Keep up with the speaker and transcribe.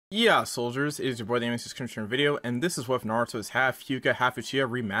Yeah, soldiers, it is your boy the Anime Description video, and this is what Naruto is half Hyuga, half Uchiha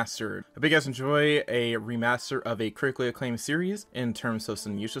Remastered. I hope you guys enjoy a remaster of a critically acclaimed series. In terms of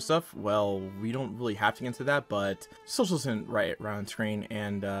some usual stuff, well, we don't really have to get into that, but socials isn't right around screen,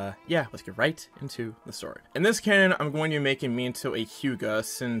 and yeah, let's get right into the story. In this canon, I'm going to be making Minato a Hyuga,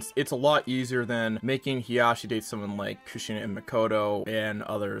 since it's a lot easier than making Hiyashi date someone like Kushina and Makoto, and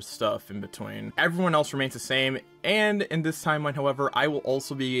other stuff in between. Everyone else remains the same, and in this timeline, however, I will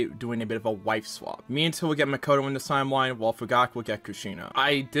also be doing a bit of a wife swap. Minato will get Makoto in this timeline, while Fugaku will get Kushina.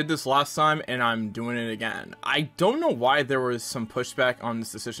 I did this last time, and I'm doing it again. I don't know why there was some pushback on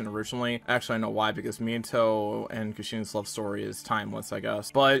this decision originally. Actually, I know why, because Minato and Kushina's love story is timeless, I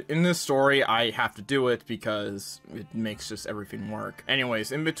guess. But in this story, I have to do it because it makes just everything work.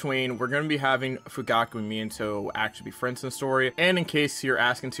 Anyways, in between, we're going to be having Fugaku and Minato actually be friends in the story. And in case you're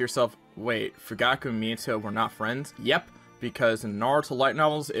asking to yourself, wait, Fugaku and Minato were not friends? Yep. Because in Naruto light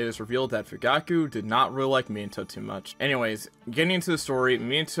novels, it is revealed that Fugaku did not really like Minato too much. Anyways, getting into the story,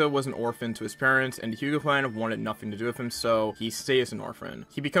 Minato was an orphan to his parents, and the Hyuga clan wanted nothing to do with him, so he stays an orphan.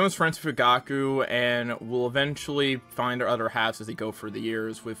 He becomes friends with Fugaku, and will eventually find their other halves as they go through the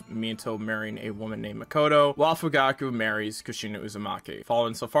years, with Minato marrying a woman named Makoto, while Fugaku marries Kushina Uzumaki.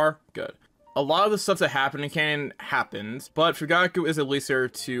 Following so far? Good. A lot of the stuff that happened in canon happens, but Fugaku is at least there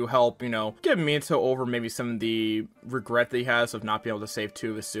to help, you know, get Minato over maybe some of the regret that he has of not being able to save two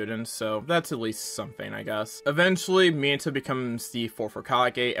of his students, so that's at least something, I guess. Eventually, Minato becomes the fourth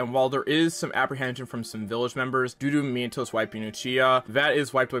Hokage, and while there is some apprehension from some village members due to Minato's wife being Uchiha, that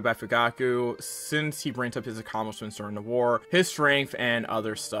is wiped away by Fugaku since he brings up his accomplishments during the war, his strength, and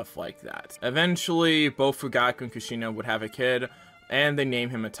other stuff like that. Eventually, both Fugaku and Kushina would have a kid, and they name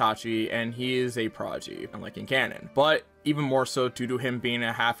him Itachi, and he is a prodigy, unlike in canon. But even more so due to him being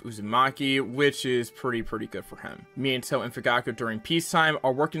a half Uzumaki, which is pretty good for him. Minato and Fugaku during peacetime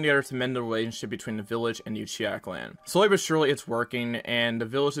are working together to mend the relationship between the village and the Uchiha clan. Slowly but surely it's working, and the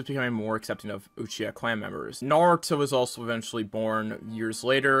village is becoming more accepting of Uchiha clan members. Naruto is also eventually born years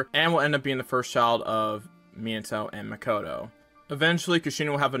later, and will end up being the first child of Minato and Makoto. Eventually, Kushina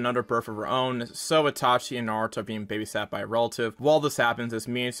will have another birth of her own, so Itachi and Naruto are being babysat by a relative. While this happens, as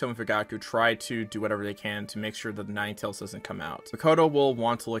Minato and Fugaku try to do whatever they can to make sure that the Nine Tails doesn't come out. Makoto will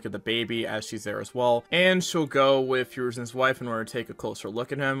want to look at the baby as she's there as well, and she'll go with Hiruzen's wife in order to take a closer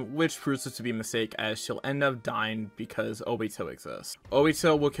look at him, which proves it to be a mistake as she'll end up dying because Obito exists.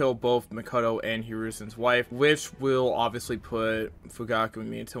 Obito will kill both Makoto and Hiruzen's wife, which will obviously put Fugaku and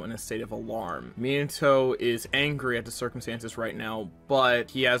Minato in a state of alarm. Minato is angry at the circumstances right now, but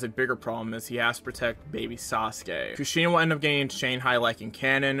he has a bigger problem as he has to protect baby Sasuke. Kushina will end up getting Shanghai like in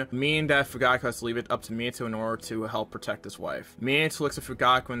canon, meaning that Fugaku has to leave it up to Minato in order to help protect his wife. Minato looks at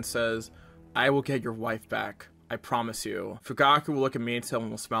Fugaku and says, "I will get your wife back. I promise you." Fugaku will look at Minato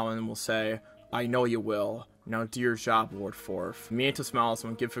and will smile and will say, "I know you will. Now do your job, Lord Fourth." Minato smiles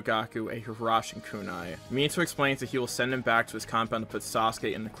and will give Fugaku a Hirashin kunai. Minato explains that he will send him back to his compound to put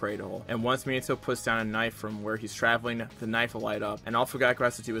Sasuke in the cradle, and once Minato puts down a knife from where he's traveling, the knife will light up, and all Fugaku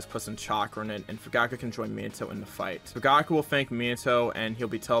has to do is put some chakra in it, and Fugaku can join Minato in the fight. Fugaku will thank Minato, and he'll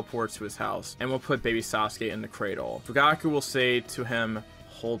be teleported to his house, and will put baby Sasuke in the cradle. Fugaku will say to him,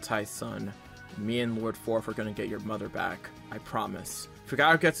 "Hold tight, son. Me and Lord Fourth are gonna get your mother back. I promise."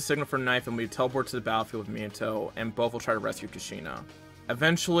 Fugaku gets a signal for a knife and we teleport to the battlefield with Minato, and both will try to rescue Kushina.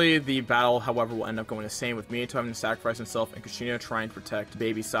 Eventually, the battle, however, will end up going the same, with Minato having to sacrifice himself and Kushina trying to protect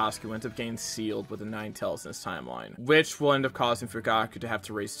baby Sasuke, who ends up getting sealed with the Nine Tails in this timeline, which will end up causing Fugaku to have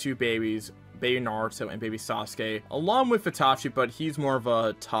to raise two babies, baby Naruto and baby Sasuke, along with Itachi, but he's more of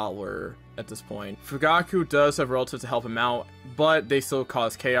a toddler at this point. Fugaku does have relatives to help him out, but they still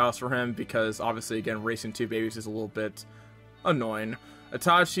cause chaos for him because obviously, again, raising two babies is a little bit annoying.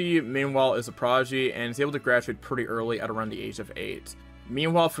 Itachi, meanwhile, is a prodigy and is able to graduate pretty early at around the age of 8.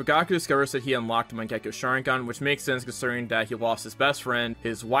 Meanwhile, Fugaku discovers that he unlocked the Mangekyo Sharingan, which makes sense considering that he lost his best friend,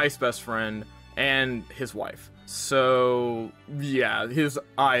 his wife's best friend, and his wife. So, yeah, his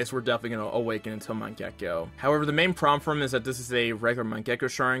eyes were definitely going to awaken until Mangekyo. However, the main problem for him is that this is a regular Mangekyo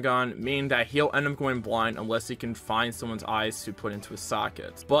Sharingan, meaning that he'll end up going blind unless he can find someone's eyes to put into his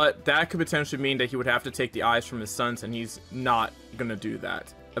sockets. But that could potentially mean that he would have to take the eyes from his sons, and he's not going to do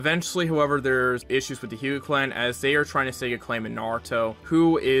that. Eventually, however, there's issues with the Hyuga clan as they are trying to stake a claim in Naruto,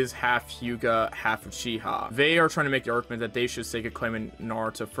 who is half Hyuga, half Uchiha. They are trying to make the argument that they should stake a claim in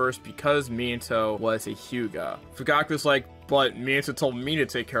Naruto first because Minato was a Hyuga. Fugaku's like, But Minato told me to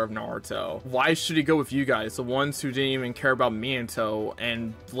take care of Naruto. Why should he go with you guys, the ones who didn't even care about Minato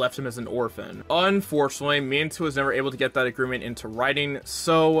and left him as an orphan? Unfortunately, Minato was never able to get that agreement into writing,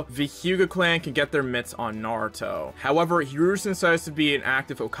 so the Hyuga clan can get their mitts on Naruto. However, Hiruzen decides to be an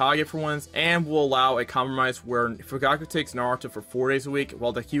active Hokage for once, and will allow a compromise where Fugaku takes Naruto for 4 days a week,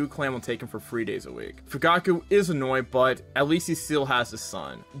 while the Hyuga clan will take him for 3 days a week. Fugaku is annoyed, but at least he still has his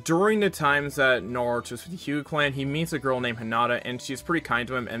son. During the times that Naruto is with the Hyuga clan, he meets a girl named Hinata, and she's pretty kind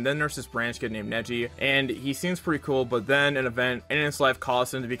to him, and then there's this branch kid named Neji, and he seems pretty cool, but then an event in his life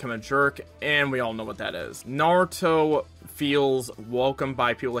caused him to become a jerk, and we all know what that is. Naruto feels welcomed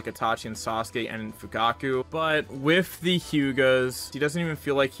by people like Itachi and Sasuke and Fugaku, but with the Hyugas, he doesn't even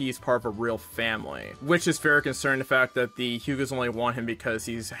feel like he's part of a real family, which is fair considering the fact that the Hyugas only want him because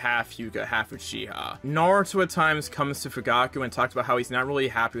he's half Hyuga, half Uchiha. Naruto at times comes to Fugaku and talks about how he's not really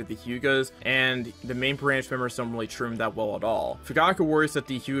happy with the Hyugas, and the main branch members don't really treat him that well at all. Fugaku worries that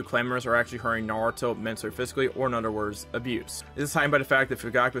the Hyuga clan members are actually hurting Naruto mentally or physically, or in other words, abuse. This is heightened by the fact that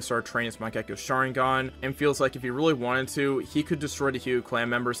Fugaku started training his Mangekyo Sharingan, and feels like if he really wanted to, he could destroy the Hyuga clan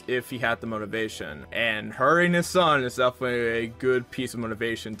members if he had the motivation. And hurting his son is definitely a good piece of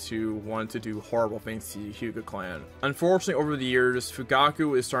motivation to want to do horrible things to the Hyuga clan. Unfortunately, over the years,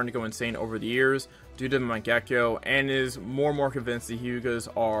 Fugaku is starting to go insane over the years due to Mangekyo, and is more and more convinced the Hyugas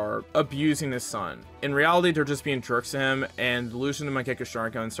are abusing his son. In reality, they're just being jerks to him, and the illusion of Mangekyo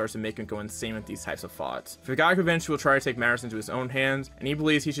Sharingan starts to make him go insane with these types of thoughts. Fugaku eventually will try to take matters into his own hands, and he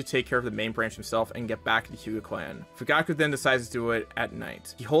believes he should take care of the main branch himself and get back to the Hyuga clan. Fugaku then decides to do it at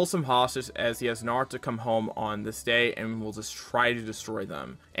night. He holds them hostage as he has Naruto come home on this day and will just try to destroy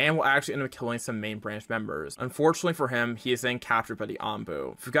them, and will actually end up killing some main branch members. Unfortunately for him, he is then captured by the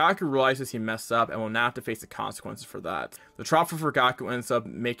Anbu. Fugaku realizes he messed up and will now have to face the consequences for that. The trial for Fugaku ends up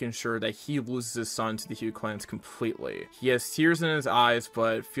making sure that he loses his son to the Hyuga clans completely. He has tears in his eyes,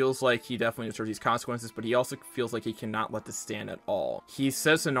 but feels like he definitely deserves these consequences, but he also feels like he cannot let this stand at all. He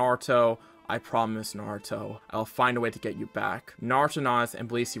says to Naruto, "I promise, Naruto, I'll find a way to get you back." Naruto nods and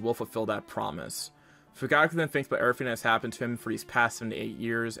believes he will fulfill that promise. Fugaku then thinks about everything that's happened to him for these past 7 to 8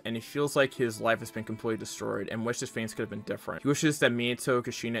 years, and he feels like his life has been completely destroyed and wishes things could have been different. He wishes that Minato,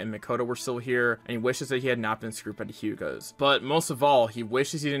 Kushina, and Mikoto were still here, and he wishes that he had not been screwed by the Hyugas. But most of all, he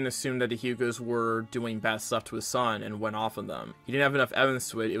wishes he didn't assume that the Hyugas were doing bad stuff to his son and went off on them. He didn't have enough evidence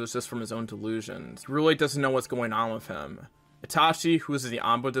to it, it was just from his own delusions. He really doesn't know what's going on with him. Itachi, who is the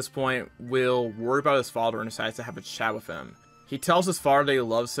Anbu at this point, will worry about his father and decides to have a chat with him. He tells his father that he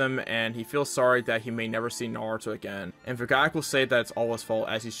loves him, and he feels sorry that he may never see Naruto again, and Fugaku will say that it's all his fault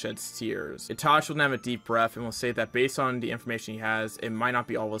as he sheds tears. Itachi will then have a deep breath and will say that based on the information he has, it might not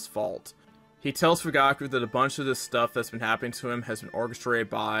be all his fault. He tells Fugaku that a bunch of this stuff that's been happening to him has been orchestrated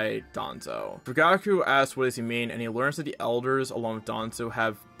by Danzo. Fugaku asks what does he mean, and he learns that the elders along with Danzo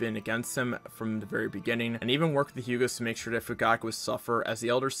have been against him from the very beginning, and even worked with the Hyugas to make sure that Fugaku would suffer, as the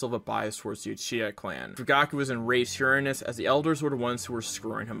elders still have a bias towards the Uchiha clan. Fugaku was enraged hearing this, as the elders were the ones who were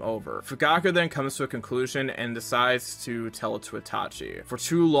screwing him over. Fugaku then comes to a conclusion and decides to tell it to Itachi. For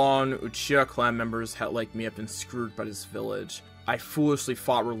too long, Uchiha clan members like me have been screwed by this village. I foolishly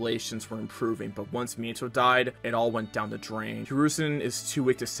thought relations were improving, but once Minato died, it all went down the drain. Hiruzen is too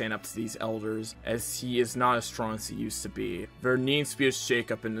weak to stand up to these elders, as he is not as strong as he used to be. There needs to be a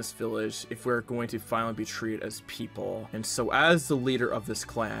shakeup in this village if we're going to finally be treated as people. And so as the leader of this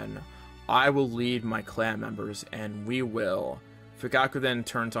clan, I will lead my clan members, and we will. Fugaku then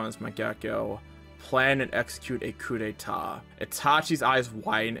turns on his Mangekyo, plan and execute a coup d'etat. Itachi's eyes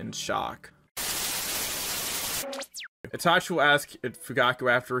widen in shock. Itachi will ask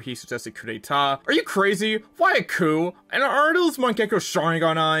Fugaku after he suggested coup d'etat, "Are you crazy? Why a coup? And are those Mangekyo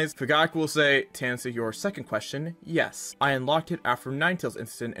Sharingan eyes?" Fugaku will say, "To answer your second question, yes. I unlocked it after Ninetales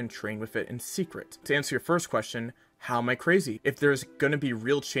incident and trained with it in secret. To answer your first question, how am I crazy? If there's gonna be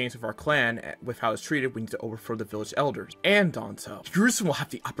real change of our clan with how it's treated, we need to overthrow the village elders. And Danzo. Hiruzen will have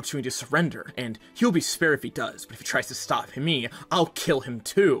the opportunity to surrender, and he'll be spared if he does, but if he tries to stop me, I'll kill him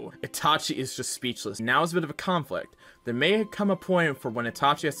too." Itachi is just speechless. Now is a bit of a conflict. There may come a point for when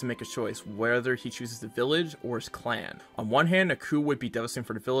Itachi has to make a choice, whether he chooses the village or his clan. On one hand, a coup would be devastating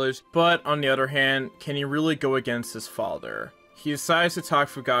for the village, but on the other hand, can he really go against his father? He decides to talk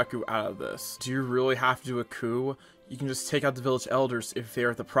Fugaku out of this. Do you really have to do a coup? You can just take out the village elders if they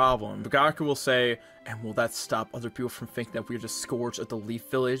are the problem. Fugaku will say, "And will that stop other people from thinking that we're the scourge of the Leaf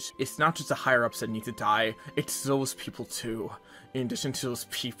Village? It's not just the higher-ups that need to die, it's those people too. In addition to those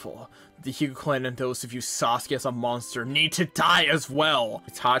people, the Hyuga clan and those who view Sasuke as a monster need to die as well."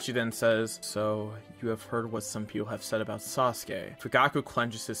 Itachi then says, "So, you have heard what some people have said about Sasuke?" Fugaku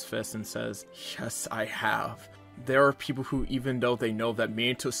clenches his fist and says, "Yes, I have. There are people who, even though they know that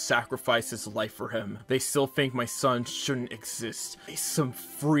Minato sacrificed his life for him, they still think my son shouldn't exist. He's some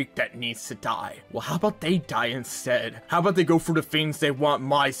freak that needs to die. Well, how about they die instead? How about they go through the things they want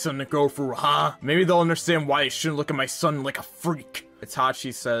my son to go through, huh? Maybe they'll understand why they shouldn't look at my son like a freak.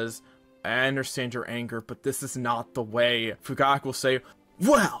 Itachi says, I understand your anger, but this is not the way. Fugaku will say,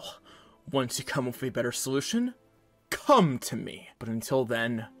 well, once you come up with a better solution, come to me. But until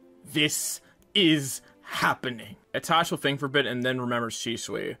then, this is happening. Itachi will think for a bit and then remembers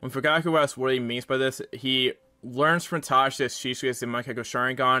Shisui. When Fugaku asks what he means by this, he learns from Itachi that Shisui has the Maikaigo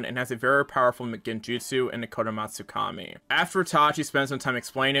Sharingan and has a very powerful genjutsu in the Kodomatsu Kami. After Itachi spends some time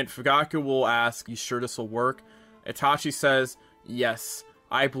explaining it, Fugaku will ask, you sure this will work? Itachi says, yes,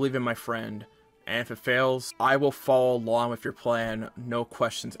 I believe in my friend. And if it fails, I will follow along with your plan, no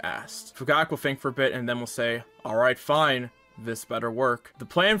questions asked. Fugaku will think for a bit and then will say, alright, fine. This better work. The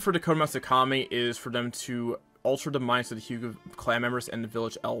plan for the Kodomatsu Kami is for them to alter the minds of the Hyuga clan members and the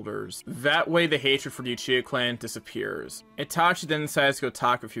village elders. That way the hatred for the Uchiha clan disappears. Itachi then decides to go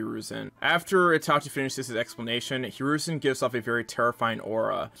talk with Hiruzen. After Itachi finishes his explanation, Hiruzen gives off a very terrifying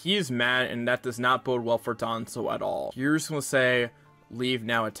aura. He is mad and that does not bode well for Danzo at all. Hiruzen will say, leave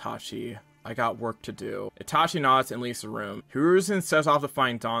now, Itachi. I got work to do. Itachi nods and leaves the room. Hiruzen sets off to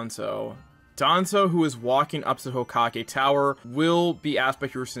find Danzo. Danzo, who is walking up to the Hokage Tower, will be asked by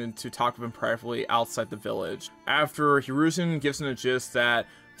Hiruzen to talk with him privately outside the village. After Hiruzen gives him a gist that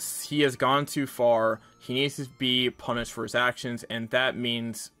he has gone too far, he needs to be punished for his actions, and that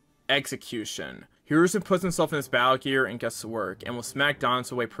means execution. Hiruzen puts himself in his battle gear and gets to work, and will smack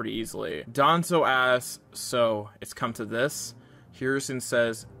Danzo away pretty easily. Danzo asks, so, it's come to this? Hiruzen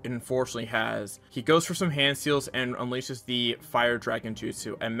says it unfortunately has. He goes for some hand seals and unleashes the Fire Dragon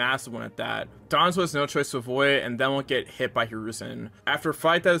Jutsu, a massive one at that. Danzo has no choice to avoid it and then will get hit by Hiruzen. After a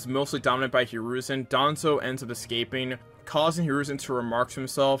fight that is mostly dominated by Hiruzen, Danzo ends up escaping, causing Hiruzen to remark to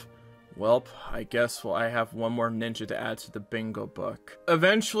himself, welp, I guess I have one more ninja to add to the bingo book.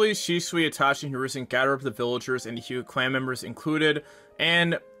 Eventually, Shisui, Itachi, and Hiruzen gather up the villagers and the Hyuga clan members included,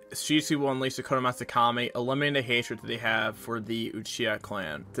 and Shisui will unleash the Kodomatsu Kami, eliminating the hatred that they have for the Uchiha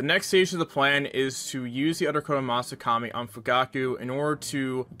clan. The next stage of the plan is to use the other Kodomatsu Kami on Fugaku in order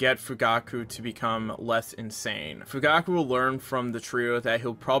to get Fugaku to become less insane. Fugaku will learn from the trio that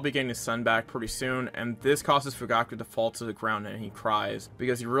he'll probably be getting his son back pretty soon, and this causes Fugaku to fall to the ground and he cries,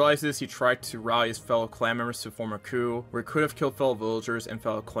 because he realizes he tried to rally his fellow clan members to form a coup, where he could have killed fellow villagers and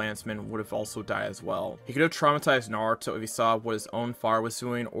fellow clansmen would have also died as well. He could have traumatized Naruto if he saw what his own father was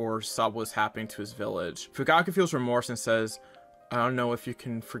doing, or saw what was happening to his village. Fugaku feels remorse and says, I don't know if you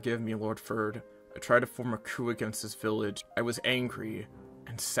can forgive me, Lord Ferd. I tried to form a coup against this village. I was angry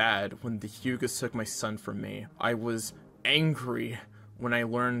and sad when the Hyugas took my son from me. I was angry when I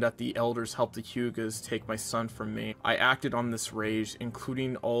learned that the elders helped the Hyugas take my son from me. I acted on this rage,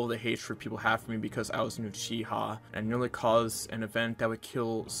 including all the hatred people have for me because I was an Uchiha, and nearly caused an event that would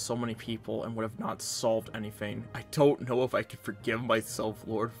kill so many people and would have not solved anything. I don't know if I could forgive myself,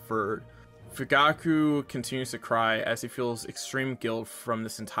 Lord Ferd. Fugaku continues to cry as he feels extreme guilt from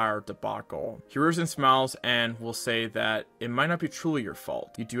this entire debacle. Hiruzen smiles and will say that it might not be truly your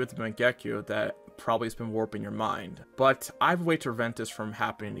fault. You do have the Mangekyo that probably has been warping your mind, but I have a way to prevent this from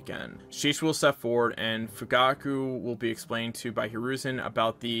happening again. Shisui will step forward and Fugaku will be explained to by Hiruzen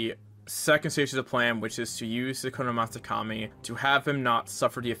about the second stage of the plan, which is to use the Kodomatsu Kami to have him not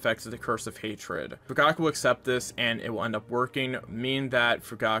suffer the effects of the Curse of Hatred. Fugaku will accept this and it will end up working, meaning that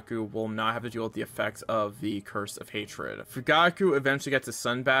Fugaku will not have to deal with the effects of the Curse of Hatred. Fugaku eventually gets his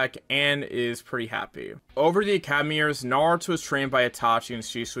son back and is pretty happy. Over the academy years, Naruto is trained by Itachi and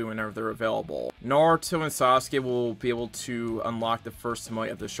Shisui whenever they're available. Naruto and Sasuke will be able to unlock the first tomoe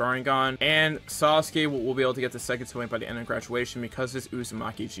of the Sharingan, and Sasuke will be able to get the second tomoe by the end of graduation because of his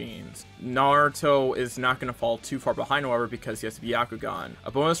Uzumaki genes. Naruto is not going to fall too far behind, however, because he has Byakugan.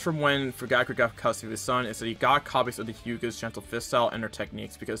 A bonus from when Fugaku got custody of his son is that he got copies of the Hyuga's Gentle Fist style and their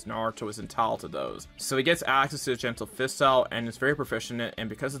techniques because Naruto is entitled to those. So he gets access to the Gentle Fist style and is very proficient in it, and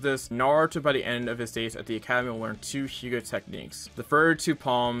because of this, Naruto by the end of his days at the academy will learn 2 Hyuga techniques, the Furried 2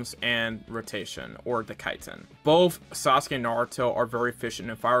 Palms and Rotation, or the Kaiten. Both Sasuke and Naruto are very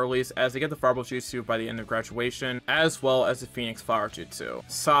efficient in fire release as they get the Fireball Jutsu by the end of graduation, as well as the Phoenix Flower Jutsu.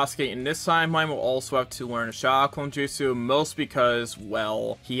 Sasuke in this timeline will also have to learn a Shadow Clone Jutsu, most because,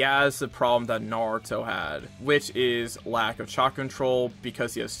 well, he has the problem that Naruto had, which is lack of chakra control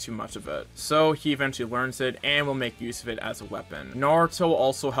because he has too much of it. So he eventually learns it and will make use of it as a weapon. Naruto will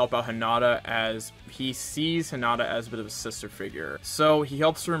also help out Hinata as he sees Hinata as a bit of a sister figure. So he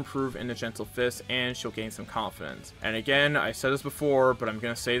helps her improve in the Gentle Fist and she'll gain some confidence. And again, I said this before, but I'm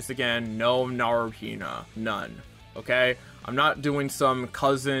gonna say this again, no Naruhina. None. okay? I'm not doing some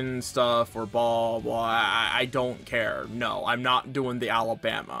cousin stuff or blah blah, I don't care. No, I'm not doing the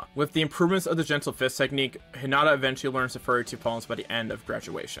Alabama. With the improvements of the gentle fist technique, Hinata eventually learns the furry two palms by the end of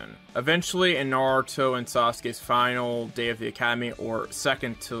graduation. Eventually, in Naruto and Sasuke's final day of the academy, or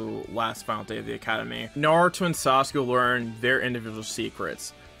second to last final day of the academy, Naruto and Sasuke will learn their individual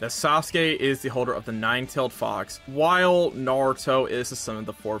secrets. That Sasuke is the holder of the nine-tailed fox, while Naruto is the son of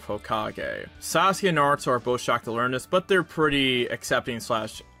the fourth Hokage. Sasuke and Naruto are both shocked to learn this, but they're pretty accepting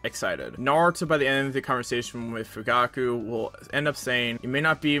 / excited. Naruto, by the end of the conversation with Fugaku, will end up saying, "You may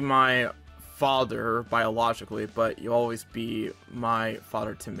not be my father biologically, but you'll always be my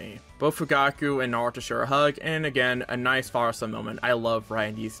father to me." Both Fugaku and Naruto share a hug, and again, a nice father-son moment. I love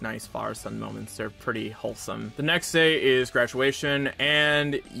writing these nice father-son moments. They're pretty wholesome. The next day is graduation,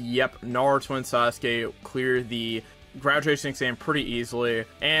 and yep, Naruto and Sasuke clear the graduation exam pretty easily,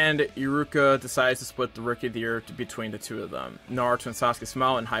 and Iruka decides to split the Rookie of the Year between the two of them. Naruto and Sasuke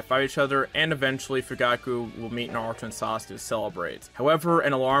smile and high-five each other, and eventually Fugaku will meet Naruto and Sasuke to celebrate. However,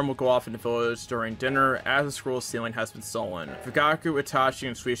 an alarm will go off in the village during dinner as the scroll ceiling has been stolen. Fugaku, Itachi,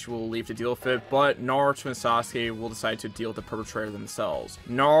 and Suishi will leave to deal with it, but Naruto and Sasuke will decide to deal with the perpetrator themselves.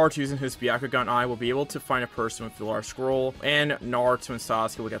 Naruto, using his Byakugan eye, will be able to find a person with the large scroll, and Naruto and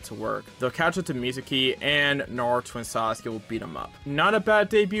Sasuke will get to work. They'll catch up to Mizuki, and Naruto and Sasuke will beat him up. Not a bad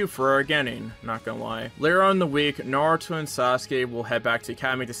debut for our Genin, not gonna lie. Later on in the week, Naruto and Sasuke will head back to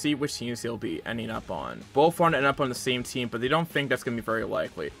Academy to see which teams they'll be ending up on. Both want to end up on the same team, but they don't think that's gonna be very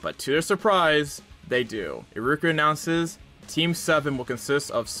likely. But to their surprise, they do. Iruka announces Team 7 will consist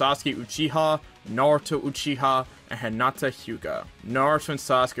of Sasuke Uchiha, Naruto Uchiha, and Hinata Hyuga. Naruto and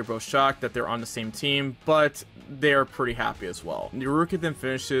Sasuke are both shocked that they're on the same team, but they're pretty happy as well. Iruka then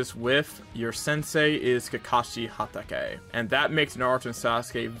finishes with, "Your sensei is Kakashi Hatake." And that makes Naruto and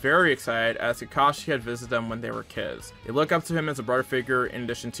Sasuke very excited, as Kakashi had visited them when they were kids. They look up to him as a brother figure in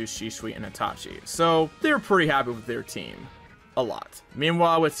addition to Shisui and Itachi. So they're pretty happy with their team. A lot.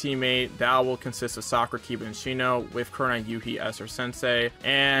 Meanwhile, with teammate, that will consist of Sakura, Kiba, and Shino, with Kurenai Yuhi as her sensei,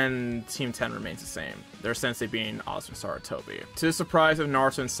 and Team 10 remains the same, their sensei being Asuma Sarutobi. To the surprise of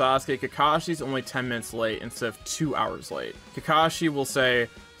Naruto and Sasuke, Kakashi's only 10 minutes late instead of 2 hours late. Kakashi will say,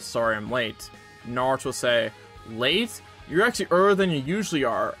 "Sorry I'm late." Naruto will say, "Late? You're actually earlier than you usually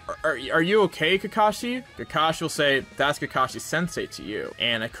are. Are you okay, Kakashi?" Kakashi will say, "That's Kakashi's sensei to you,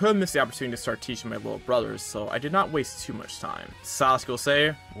 and I could have missed the opportunity to start teaching my little brothers, so I did not waste too much time." Sasuke will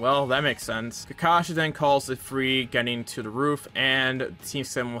say, "Well, that makes sense." Kakashi then calls the free getting to the roof, and Team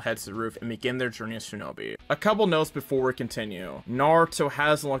 7 will head to the roof and begin their journey as Shinobi. A couple notes before we continue. Naruto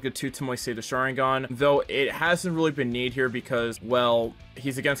has unlocked the 2 Tomoe Seido Sharingan, though it hasn't really been needed here because, well,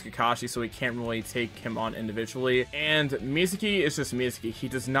 he's against Kakashi, so he can't really take him on individually, and Mizuki is just Mizuki. He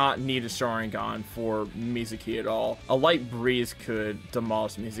does not need a Sharingan for Mizuki at all. A light breeze could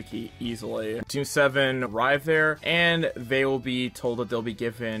demolish Mizuki easily. Team 7 arrive there, and they will be told that they'll be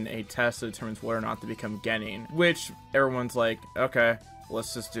given a test that determines whether or not to become Genin, which everyone's like, okay,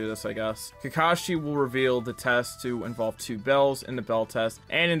 let's just do this, I guess. Kakashi will reveal the test to involve 2 bells in the bell test,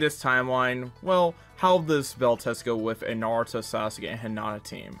 and in this timeline, well, how will this bell test go with a Naruto, Sasuke, and Hinata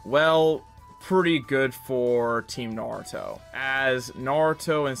team? Well, pretty good for Team Naruto, as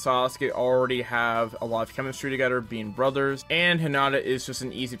Naruto and Sasuke already have a lot of chemistry together, being brothers, and Hinata is just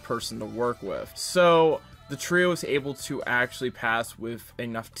an easy person to work with. So the trio is able to actually pass with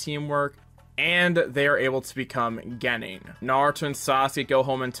enough teamwork, and they are able to become Genin. Naruto and Sasuke go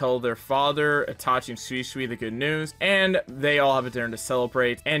home and tell their father, Itachi, and Shisui the good news, and they all have a dinner to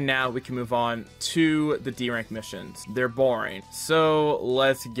celebrate. And now we can move on to the D-rank missions. They're boring, so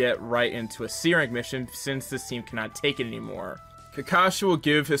let's get right into a C-rank mission since this team cannot take it anymore. Kakashi will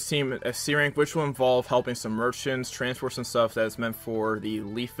give his team a C rank, which will involve helping some merchants transport some stuff that is meant for the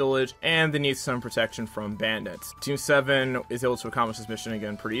Leaf Village, and they need some protection from bandits. Team 7 is able to accomplish this mission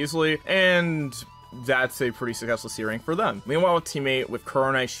again pretty easily, and that's a pretty successful C rank for them. Meanwhile, with Team 8, with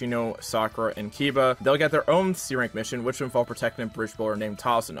Kurenai, Shino, Sakura, and Kiba, they'll get their own C rank mission, which will involve protecting a bridge builder named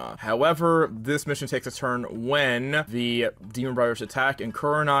Tazuna. However, this mission takes a turn when the Demon Brothers attack, and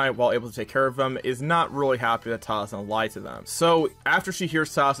Kurenai, while able to take care of them, is not really happy that Tazuna lied to them. So, after she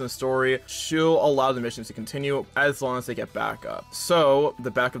hears Tazuna's story, she'll allow the mission to continue as long as they get backup. So,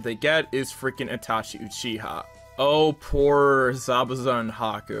 the backup they get is freaking Itachi Uchiha. Oh, poor Zabuza and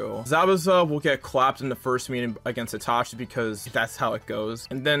Haku. Zabuza will get clapped in the first meeting against Itachi because that's how it goes.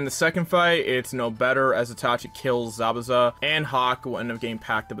 And then the second fight, it's no better as Itachi kills Zabuza, and Haku will end up getting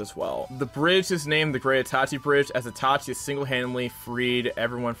packed up as well. The bridge is named the Great Itachi Bridge as Itachi single-handedly freed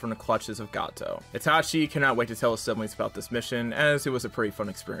everyone from the clutches of Gato. Itachi cannot wait to tell his siblings about this mission, as it was a pretty fun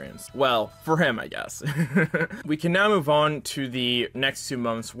experience. Well, for him, I guess. We can now move on to the next 2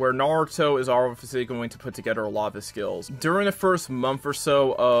 months, where Naruto is obviously going to put together a lot of his skills. During the first month or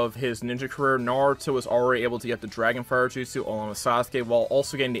so of his ninja career, Naruto was already able to get the Dragon Fire Jutsu along with Sasuke, while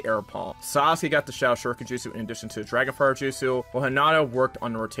also getting the Air Palm. Sasuke got the Shadow Shuriken Jutsu in addition to the Dragon Fire Jutsu, while Hinata worked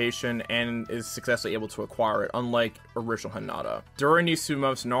on the rotation and is successfully able to acquire it, unlike original Hinata. During these 2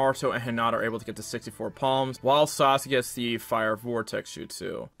 months, Naruto and Hinata are able to get the 64 palms, while Sasuke gets the Fire Vortex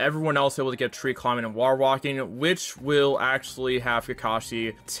Jutsu. Everyone else able to get tree climbing and water walking, which will actually have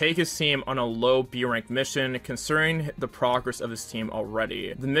Kakashi take his team on a low B-rank mission, considering the progress of his team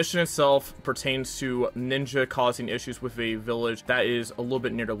already. The mission itself pertains to ninja causing issues with a village that is a little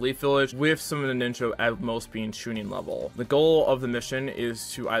bit near the Leaf Village, with some of the ninja at most being tuning level. The goal of the mission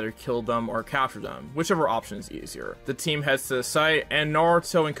is to either kill them or capture them, whichever option is easier. The team heads to the site, and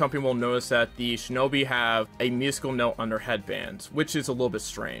Naruto and company will notice that the shinobi have a musical note on their headbands, which is a little bit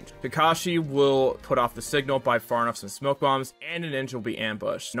strange. Kakashi will put off the signal by firing off some smoke bombs, and the ninja will be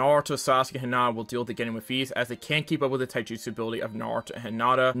ambushed. Naruto, Sasuke, and Hinata will deal with the getting with ease, as they can't keep up with the taijutsu ability of Naruto and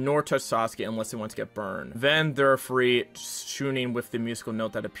Hinata, nor touch Sasuke unless they want to get burned. Then they're free tuning with the musical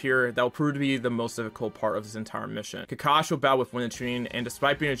note that appear. That will prove to be the most difficult part of this entire mission. Kakashi will battle with wind and tuning, and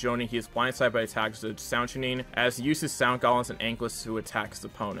despite being a Jonin, he is blindsided by attacks of sound tuning, as he uses sound golems and anklets to attack his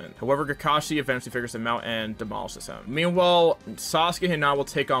opponent. However, Kakashi eventually figures him out and demolishes him. Meanwhile, Sasuke and Hinata will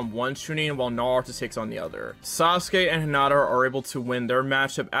take on one tuning, while Naruto takes on the other. Sasuke and Hinata are able to win their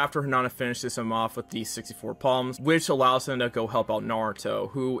matchup after Hinata finishes him off with the 64 palms, which allows him to go help out Naruto,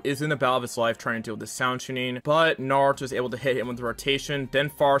 who is in the battle of his life trying to deal with the sound tuning, but Naruto is able to hit him with the rotation, then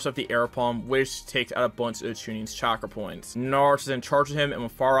fires off the air palm, which takes out a bunch of the tuning's chakra points. Naruto then charges him and will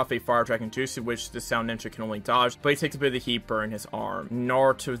fire off a fire dragon jutsu, which the sound ninja can only dodge, but he takes a bit of the heat, burning his arm.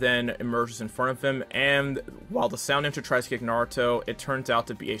 Naruto then emerges in front of him, and while the sound ninja tries to kick Naruto, it turns out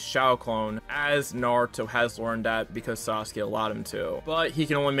to be a shadow clone, as Naruto has learned that because Sasuke allowed him to, but he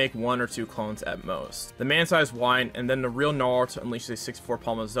can only make 1 or 2 clones at most. The man-sized wine, and then the real Naruto unleashes a 64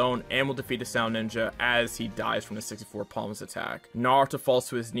 palm zone and will defeat the sound ninja as he dies from the 64 palms attack. Naruto falls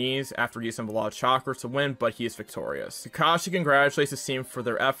to his knees after using a lot of chakra to win, but he is victorious. Kakashi congratulates his team for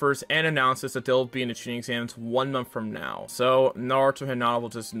their efforts and announces that they'll be in the tuning exams 1 month from now. So Naruto and Hinata will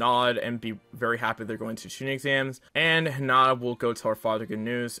just nod and be very happy they're going to tuning exams, and Hinata will go tell her father good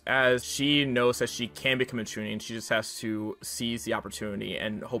news, as she knows that she can become a tuning. She just has to seize the opportunity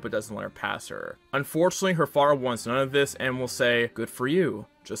and hope it doesn't let her pass her. Unfortunately, her father wants none of this and will say, "Good for you.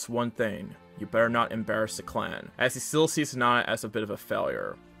 Just one thing. You better not embarrass the clan," as he still sees Hinata as a bit of a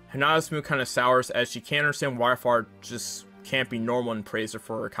failure. Hinata's mood kind of sours, as she can't understand why her father just can't be normal and praise her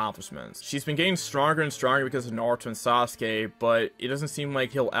for her accomplishments. She's been getting stronger and stronger because of Naruto and Sasuke, but it doesn't seem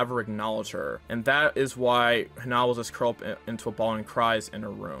like he'll ever acknowledge her. And that is why Hinata will just curl up into a ball and cries in her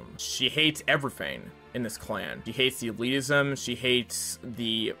room. She hates everything in this clan. She hates the elitism, she hates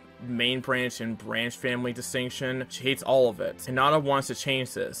the main branch and branch family distinction. She hates all of it. Hinata wants to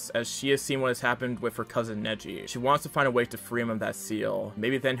change this, as she has seen what has happened with her cousin Neji. She wants to find a way to free him of that seal.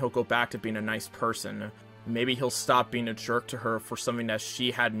 Maybe then he'll go back to being a nice person. Maybe he'll stop being a jerk to her for something that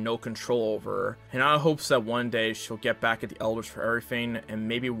she had no control over. Hinata hopes that one day she'll get back at the elders for everything, and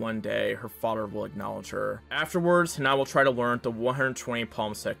maybe one day her father will acknowledge her. Afterwards, Hinata will try to learn the 120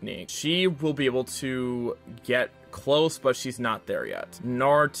 palms technique. She will be able to get close, but she's not there yet.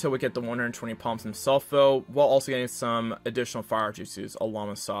 Naruto would get the 120 palms himself though, while also getting some additional fire jutsus along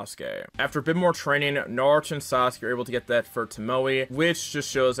with Sasuke. After a bit more training, Naruto and Sasuke are able to get that for Tomoe, which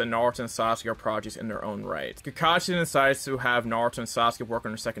just shows that Naruto and Sasuke are prodigies in their own right. Kakashi decides to have Naruto and Sasuke work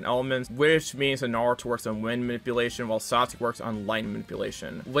on their second elements, which means that Naruto works on wind manipulation while Sasuke works on light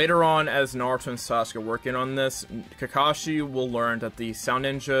manipulation. Later on, as Naruto and Sasuke are working on this, Kakashi will learn that the sound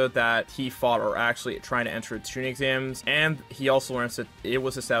ninja that he fought are actually trying to enter the tuning exams, and he also learns that it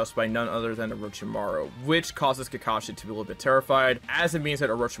was established by none other than Orochimaru, which causes Kakashi to be a little bit terrified, as it means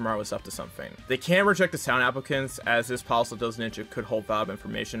that Orochimaru is up to something. They can't reject the sound applicants, as this possible Dozen Ninja could hold valuable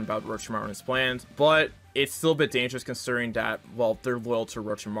information about Orochimaru and his plans, but it's still a bit dangerous considering that, well, they're loyal to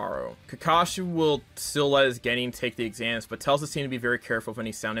Orochimaru. Kakashi will still let his genin take the exams, but tells his team to be very careful of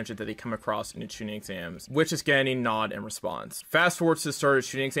any sound ninja that they come across in the tuning exams, which is genin nod in response. Fast forward to the start of the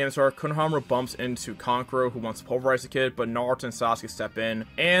tuning exams arc, Konohamaru bumps into Kankuro, who wants to pulverize the kid, but Naruto and Sasuke step in,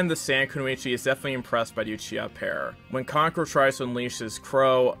 and the Sand Kunoichi is definitely impressed by the Uchiha pair. When Kankuro tries to unleash his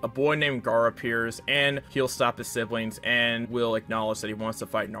crow, a boy named Gaara appears, and he'll stop his siblings and will acknowledge that he wants to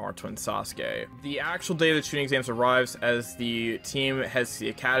fight Naruto and Sasuke. The actual day of the tuning exams arrives as the team heads to the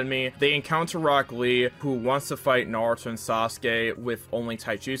academy. They encounter Rock Lee, who wants to fight Naruto and Sasuke with only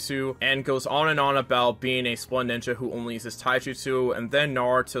taijutsu, and goes on and on about being a splendid ninja who only uses taijutsu, and then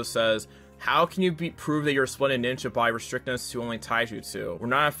Naruto says, how can you prove that you're a splendid ninja by restricting us to only taijutsu? We're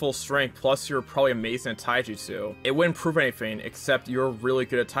not at full strength, plus you're probably amazing at taijutsu. It wouldn't prove anything, except you're really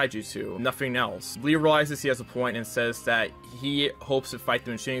good at taijutsu, nothing else. Lee realizes he has a point and says that he hopes to fight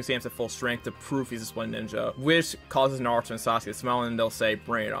them in tuning exams at full strength to prove he's a splendid ninja, which causes Naruto and Sasuke to smile, and they'll say,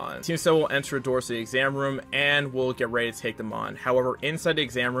 bring it on. Team 7 will enter the doors to the exam room and will get ready to take them on. However, inside the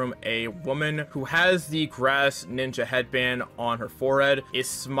exam room, a woman who has the grass ninja headband on her forehead is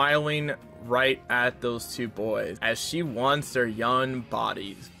smiling right at those two boys as she wants their young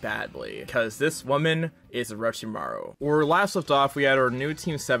bodies badly, because this woman is Orochimaru. Where last left off, we had our new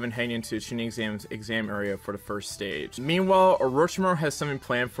Team 7 heading into the tuning exams exam area for the first stage. Meanwhile, Orochimaru has something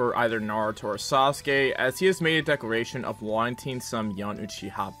planned for either Naruto or Sasuke, as he has made a declaration of wanting some young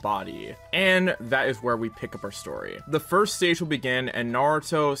Uchiha body. And that is where we pick up our story. The first stage will begin, and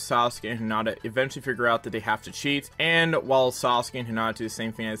Naruto, Sasuke, and Hinata eventually figure out that they have to cheat, and while Sasuke and Hinata do the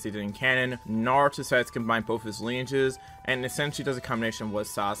same thing as they did in canon, Naruto decides to combine both his lineages, and essentially does a combination of what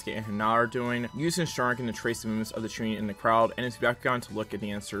Sasuke and Hinata are doing, using Sharingan to trace the movements of the tree in the crowd, and his Byakugan to look at the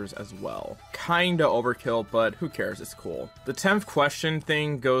answers as well. Kinda overkill, but who cares, it's cool. The 10th question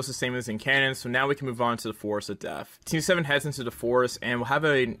thing goes the same as in canon, so now we can move on to the Forest of Death. Team 7 heads into the forest, and will have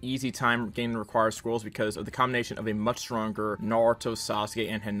an easy time getting the required scrolls because of the combination of a much stronger Naruto, Sasuke,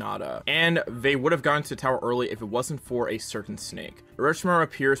 and Hinata. And they would have gotten to the tower early if it wasn't for a certain snake. Orochimaru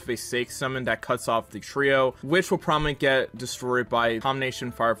appears with a snake summon that cuts off the trio, which will probably get destroyed by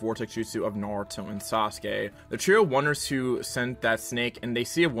combination fire vortex jutsu of Naruto and Sasuke. The trio wonders who sent that snake, and they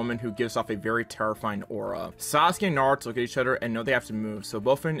see a woman who gives off a very terrifying aura. Sasuke and Naruto look at each other and know they have to move, so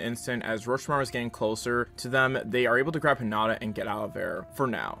both in an instant, as Orochimaru is getting closer to them, they are able to grab Hinata and get out of there, for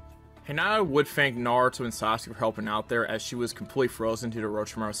now. Hinata would thank Naruto and Sasuke for helping out there, as she was completely frozen due to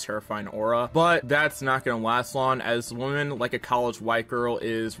Orochimaru's terrifying aura, but that's not going to last long, as the woman, like a college white girl,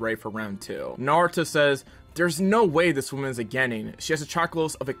 is ready for round 2. Naruto says, there's no way this woman is a genin. She has the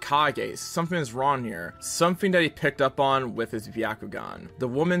chakras of a Kage. Something is wrong here. Something that he picked up on with his Byakugan. The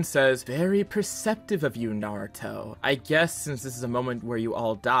woman says, very perceptive of you, Naruto. I guess since this is a moment where you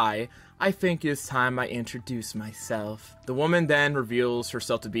all die, I think it's time I introduce myself. The woman then reveals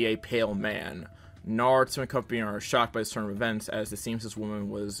herself to be a pale man. Naruto and company are shocked by this turn of events, as it seems this woman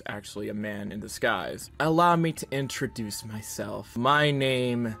was actually a man in disguise. Allow me to introduce myself. My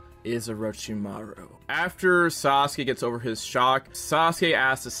name is Orochimaru. After Sasuke gets over his shock, Sasuke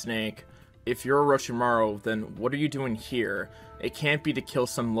asks the snake, if you're Orochimaru, then what are you doing here? It can't be to kill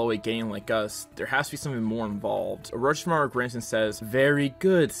some low-A genin like us. There has to be something more involved. Orochimaru grins and says, very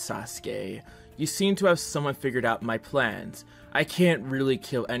good, Sasuke. You seem to have somewhat figured out my plans. I can't really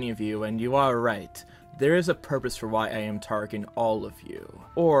kill any of you, and you are right. There is a purpose for why I am targeting all of you.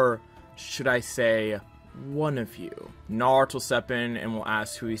 Or, should I say, one of you. Naruto will step in and will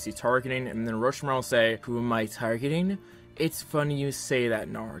ask who is he targeting, and then Orochimaru will say, who am I targeting? It's funny you say that,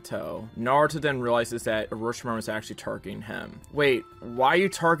 Naruto. Naruto then realizes that Orochimaru is actually targeting him. Wait, why are you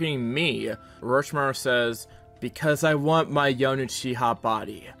targeting me? Orochimaru says, because I want my young Uchiha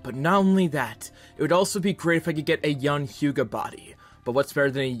body. But not only that, it would also be great if I could get a young Hyuga body. But what's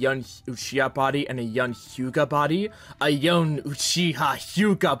better than a young Uchiha body and a young Hyuga body? A young Uchiha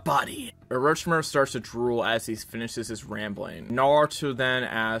Hyuga body! Orochimaru starts to drool as he finishes his rambling. Naruto then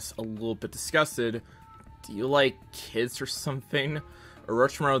asks, a little bit disgusted, do you like kids or something?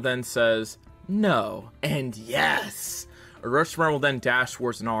 Orochimaru then says, no, and yes! Orochimaru will then dash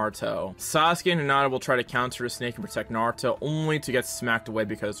towards Naruto. Sasuke and Hinata will try to counter the snake and protect Naruto, only to get smacked away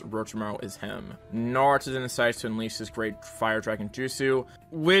because Orochimaru is him. Naruto then decides to unleash his great fire dragon jutsu,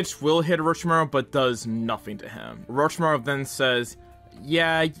 which will hit Orochimaru but does nothing to him. Orochimaru then says,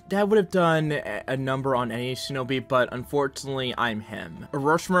 yeah, that would have done a number on any shinobi, but unfortunately, I'm him.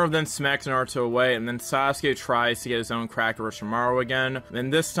 Orochimaru then smacks Naruto away, and then Sasuke tries to get his own crack at Orochimaru again,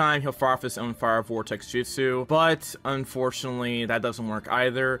 and this time he'll fire off his own fire vortex jutsu, but unfortunately, that doesn't work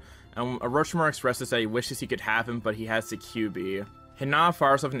either, and Orochimaru expresses that he wishes he could have him, but he has the QB. Hinata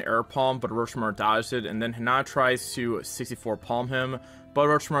fires off an air palm, but Orochimaru dodges it, and then Hinata tries to 64 palm him, but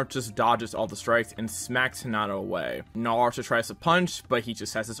Orochimaru just dodges all the strikes and smacks Hinata away. Naruto tries to punch, but he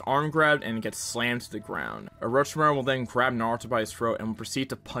just has his arm grabbed and gets slammed to the ground. Orochimaru will then grab Naruto by his throat and will proceed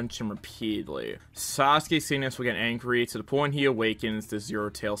to punch him repeatedly. Sasuke seeing this will get angry to the point he awakens the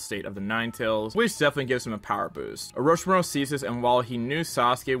zero-tail state of the Nine Tails, which definitely gives him a power boost. Orochimaru sees this, and while he knew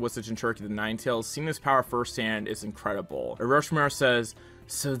Sasuke was the Jinchuriki of the Nine Tails, seeing this power firsthand is incredible. Orochimaru says,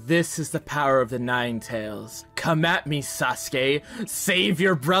 "So this is the power of the Nine Tails. Come at me, Sasuke. Save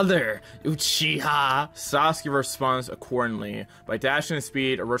your brother, Uchiha." Sasuke responds accordingly. By dashing his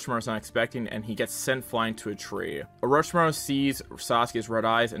speed, Orochimaru is not expecting, and he gets sent flying to a tree. Orochimaru sees Sasuke's red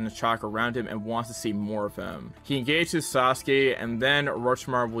eyes and the chakra around him and wants to see more of him. He engages Sasuke, and then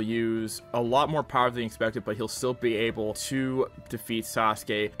Orochimaru will use a lot more power than expected, but he'll still be able to defeat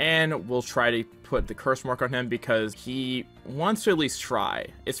Sasuke, and will try to put the curse mark on him because he wants to at least try.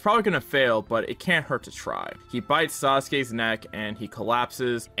 It's probably going to fail, but it can't hurt to try. He bites Sasuke's neck and he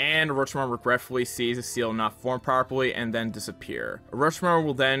collapses, and Orochimaru regretfully sees the seal not form properly and then disappear. Orochimaru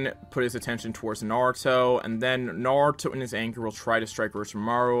will then put his attention towards Naruto, and then Naruto in his anger will try to strike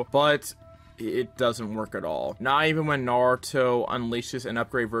Orochimaru, but it doesn't work at all. Not even when Naruto unleashes an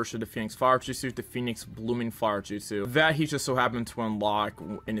upgrade version of the Phoenix Flower Jutsu, the Phoenix Blooming Flower Jutsu, that he just so happened to unlock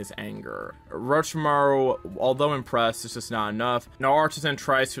in his anger. Orochimaru, although impressed, is just not enough. Naruto then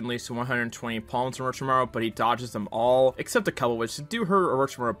tries to unleash 120 palms on Orochimaru, but he dodges them all, except a couple, which do hurt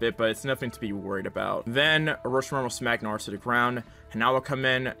Orochimaru a bit, but it's nothing to be worried about. Then Orochimaru will smack Naruto to the ground. Hinata will come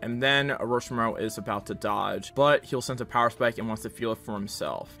in, and then Orochimaru is about to dodge, but he'll sense a power spike and wants to feel it for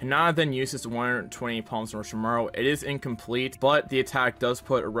himself. Hinata then uses the 120 palms on Orochimaru. It is incomplete, but the attack does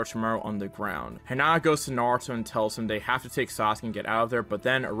put Orochimaru on the ground. Hinata goes to Naruto and tells him they have to take Sasuke and get out of there, but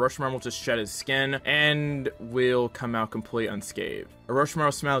then Orochimaru will just shed his skin and will come out completely unscathed.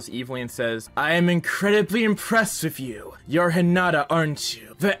 Orochimaru smiles evilly and says, "I am incredibly impressed with you. You're Hinata, aren't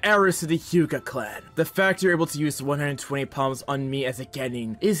you? The heiress of the Hyuga clan. The fact you're able to use the 120 palms on me as a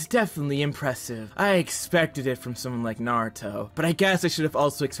genin is definitely impressive. I expected it from someone like Naruto, but I guess I should have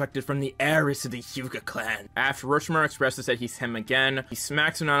also expected from the heiress of the Hyuga clan." After Orochimaru expresses that he's him again, he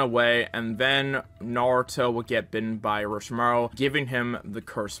smacks Hinata away, and then Naruto will get bitten by Orochimaru, giving him the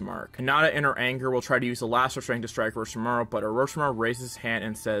curse mark. Hinata in her anger will try to use the last strength to strike Orochimaru, but Orochimaru raises his hand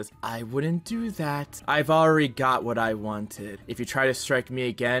and says, "I wouldn't do that. I've already got what I wanted. If you try to strike me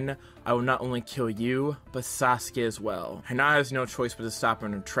again, I will not only kill you, but Sasuke as well." Hinata has no choice but to stop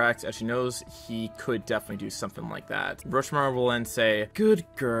him in her tracks, as she knows he could definitely do something like that. Orochimaru will then say, "Good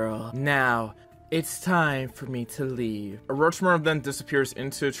girl. Now, it's time for me to leave." Orochimaru then disappears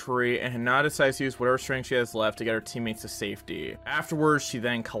into a tree, and Hinata decides to use whatever strength she has left to get her teammates to safety. Afterwards, she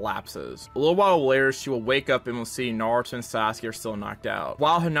then collapses. A little while later, she will wake up and will see Naruto and Sasuke are still knocked out,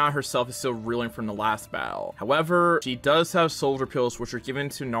 while Hinata herself is still reeling from the last battle. However, she does have soldier pills which are given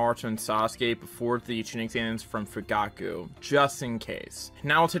to Naruto and Sasuke before the Chunin exams from Fugaku, just in case.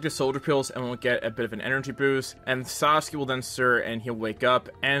 Hinata will take the soldier pills and will get a bit of an energy boost, and Sasuke will then stir and he'll wake up,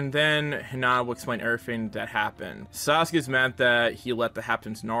 and then Hinata will explain everything that happened. Sasuke is mad that he let that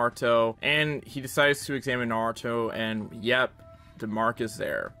happen to Naruto, and he decides to examine Naruto, and yep, the mark is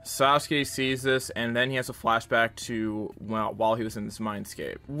there. Sasuke sees this, and then he has a flashback to while he was in this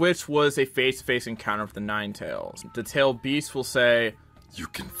mindscape, which was a face-to-face encounter with the Nine Tails. The Tail Beast will say, "You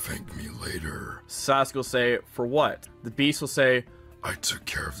can thank me later." Sasuke will say, "For what?" The Beast will say, "I took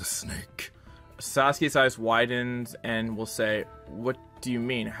care of the snake." Sasuke's eyes widens and will say, "What do you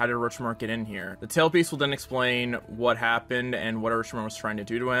mean? How did Orochimaru get in here?" The Tail Beast will then explain what happened and what Orochimaru was trying to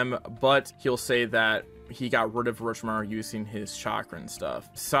do to him, but he'll say that he got rid of Orochimaru using his chakra and stuff.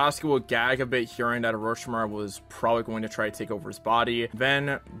 Sasuke will gag a bit, hearing that Orochimaru was probably going to try to take over his body.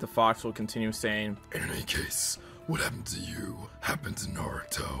 Then the fox will continue saying, "In any case, what happened to you happened to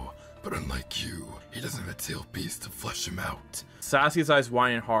Naruto. But unlike you, he doesn't have a tail beast to flesh him out." Sasuke's eyes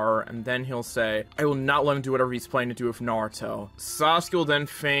widen in horror, and then he'll say, "I will not let him do whatever he's planning to do with Naruto." Sasuke will then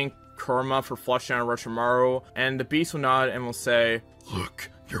thank Kurama for flushing out Orochimaru, and the beast will nod and will say,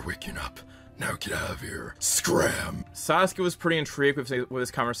 "Look, you're waking up. Now get out of here. Scram!" Sasuke was pretty intrigued with his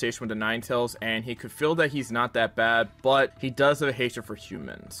conversation with the Nine Tails, and he could feel that he's not that bad, but he does have a hatred for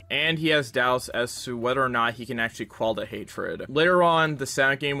humans. And he has doubts as to whether or not he can actually quell the hatred. Later on, the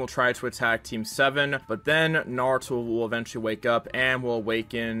Sound Game will try to attack Team 7, but then Naruto will eventually wake up and will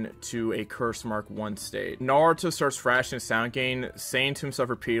awaken to a Curse Mark 1 state. Naruto starts thrashing the Sound Game, saying to himself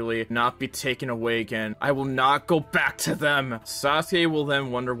repeatedly, "Not be taken away again. I will not go back to them." Sasuke will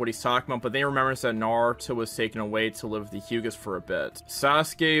then wonder what he's talking about, but then he remembers that Naruto was taken away to live with the Hyugas for a bit.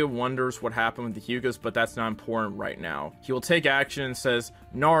 Sasuke wonders what happened with the Hyugas, but that's not important right now. He will take action and says,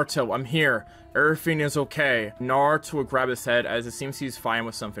 "Naruto, I'm here. Everything is okay." Naruto will grab his head as it seems he's fine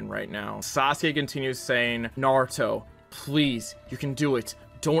with something right now. Sasuke continues saying, "Naruto, please, you can do it.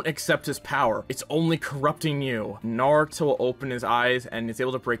 Don't accept his power. It's only corrupting you." Naruto will open his eyes and is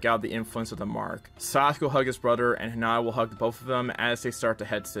able to break out the influence of the mark. Sasuke will hug his brother and Hinata will hug both of them as they start to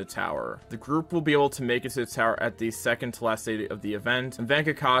head to the tower. The group will be able to make it to the tower at the second to last day of the event, and then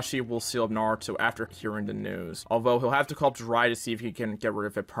Kakashi will seal up Naruto after hearing the news, although he'll have to call up Jiraiya to see if he can get rid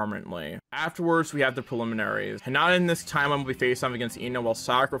of it permanently. Afterwards, we have the preliminaries. Hinata in this timeline will be face off against Ino, while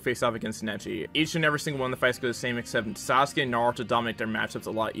Sakura will face off against Neji. Each and every single one of the fights go the same, except Sasuke and Naruto dominate their matchups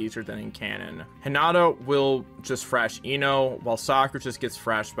a lot easier than in canon. Hinata will just thrash Ino, while Sakura just gets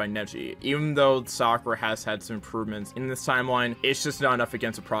thrashed by Neji. Even though Sakura has had some improvements in this timeline, it's just not enough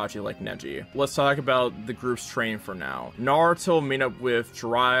against a prodigy like Neji. Let's talk about the group's training for now. Naruto will meet up with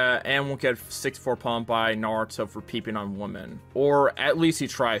Jiraiya and will get 6-4 pumped by Naruto for peeping on women. Or at least he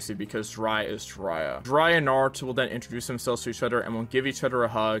tries to, because Jiraiya is Jiraiya. Jiraiya and Naruto will then introduce themselves to each other and will give each other a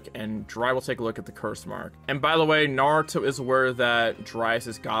hug, and Jiraiya will take a look at the curse mark. And by the way, Naruto is aware that Jiraiya is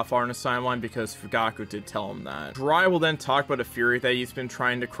his godfather in his timeline because Fugaku did tell him that. Jiraiya will then talk about a theory that he's been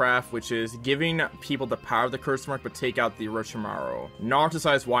trying to craft, which is giving people the power of the curse mark but take out the Orochimaru. Naruto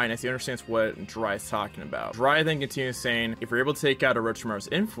decides why, and as he understands what Jiraiya is talking about. Jiraiya then continues saying, if you're able to take out Orochimaru's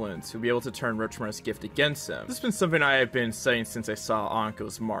influence, you'll be able to turn Orochimaru's gift against him. This has been something I have been studying since I saw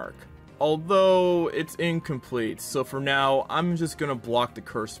Anko's mark, although it's incomplete, so for now, I'm just gonna block the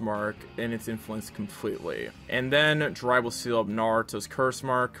curse mark and its influence completely. And then Jiraiya will seal up Naruto's curse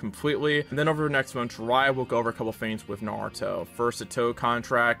mark completely, and then over the next month, Jiraiya will go over a couple things with Naruto. First, the Toe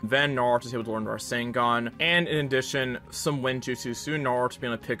contract, then Naruto's able to learn Rasengan, and in addition, some Wenjutsu. Soon Naruto will be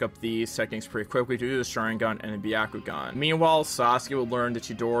able to pick up these techniques pretty quickly due to the Sharingan and the Byakugan. Meanwhile, Sasuke will learn the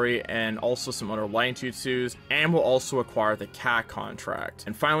Chidori and also some other light jutsus, and will also acquire the Cat contract.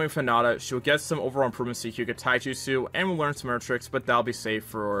 And finally, with Hinata, she will get some overall improvements to Hyuga Taijutsu and will learn some other tricks, but that'll be saved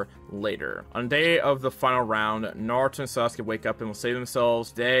for later. On the day of the final round, Naruto and Sasuke wake up and will say to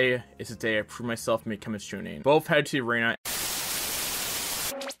themselves, "Today is the day I prove myself and become a Chunin." Both head to the arena.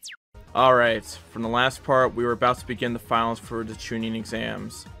 Alright, from the last part, we were about to begin the finals for the Chunin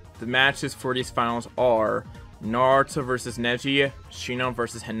exams. The matches for these finals are Naruto versus Neji, Shino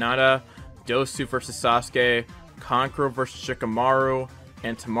versus Hinata, Dosu versus Sasuke, Kankuro versus Shikamaru,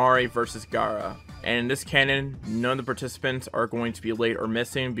 and Tamari versus Gaara. And in this canon, none of the participants are going to be late or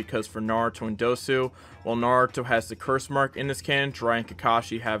missing, because for Naruto and Dosu, while Naruto has the curse mark in this canon, Jiraiya and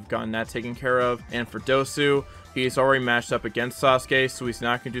Kakashi have gotten that taken care of. And for Dosu, he's already matched up against Sasuke, so he's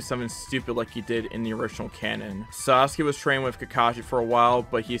not going to do something stupid like he did in the original canon. Sasuke was training with Kakashi for a while,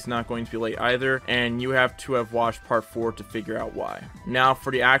 but he's not going to be late either, and you have to have watched part 4 to figure out why. Now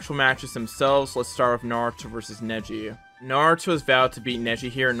for the actual matches themselves, let's start with Naruto versus Neji. Naruto has vowed to beat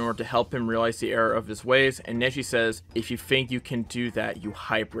Neji here in order to help him realize the error of his ways, and Neji says, "If you think you can do that, you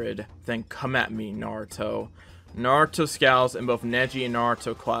hybrid, then come at me, Naruto." Naruto scowls and both Neji and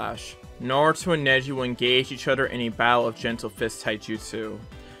Naruto clash. Naruto and Neji will engage each other in a battle of gentle fist taijutsu.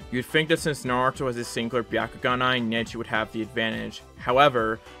 You'd think that since Naruto has a singular Byakugan eye, Neji would have the advantage.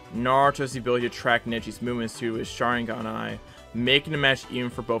 However, Naruto has the ability to track Neji's movements to his Sharingan eye, making the match even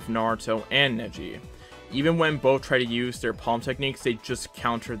for both Naruto and Neji. Even when both try to use their palm techniques, they just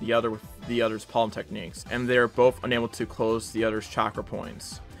counter the other with the other's palm techniques, and they are both unable to close the other's chakra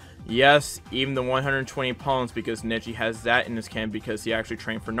points. Yes, even the 120 palms, because Neji has that in his canon because he actually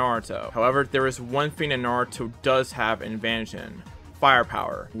trained for Naruto. However, there is one thing that Naruto does have an advantage in: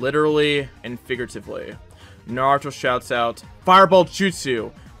 firepower, literally and figuratively. Naruto shouts out, "Fireball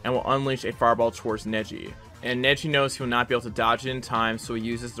Jutsu!" and will unleash a fireball towards Neji. And Neji knows he will not be able to dodge it in time, so he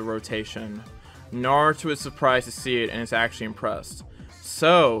uses the rotation. Naruto is surprised to see it and is actually impressed.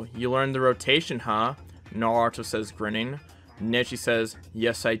 "So, you learned the rotation, huh?" Naruto says, grinning. Neji says,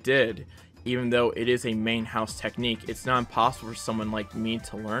 "Yes, I did. Even though it is a main house technique, it's not impossible for someone like me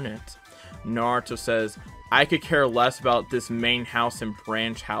to learn it." Naruto says, "I could care less about this main house and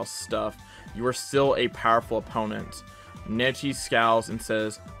branch house stuff. You are still a powerful opponent." Neji scowls and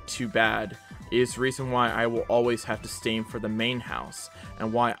says, "Too bad. It is the reason why I will always have to stay for the main house,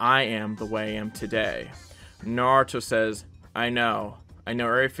 and why I am the way I am today." Naruto says, I know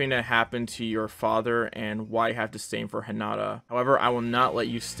everything that happened to your father and why you have to stay for Hinata. However, I will not let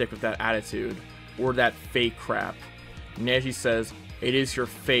you stick with that attitude, or that fake crap." Neji says, "It is your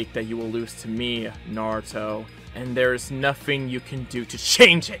fate that you will lose to me, Naruto, and there is nothing you can do to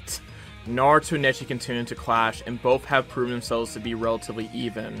change it." Naruto and Neji continue to clash, and both have proven themselves to be relatively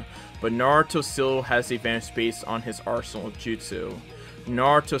even, but Naruto still has the advantage based on his arsenal of jutsu.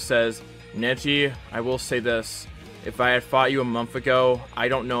 Naruto says, "Neji, I will say this, if I had fought you a month ago, I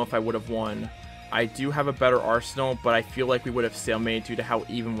don't know if I would have won. I do have a better arsenal, but I feel like we would have stalemated due to how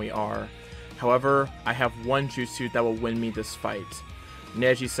even we are. However, I have one jutsu that will win me this fight."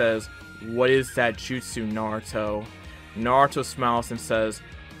 Neji says, "What is that jutsu, Naruto?" Naruto smiles and says,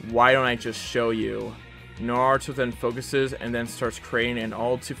 "Why don't I just show you?" Naruto then focuses and then starts creating an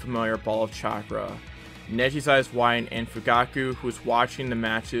all too familiar ball of chakra. Neji's eyes widen, and Fugaku, who's watching the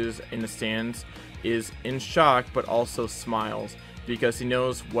matches in the stands, is in shock but also smiles because he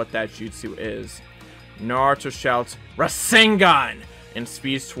knows what that jutsu is. Naruto shouts, "Rasengan!" and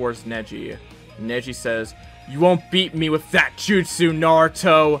speeds towards Neji. Neji says, "You won't beat me with that jutsu,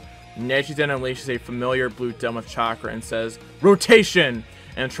 Naruto!" Neji then unleashes a familiar blue dome of chakra and says, "Rotation!"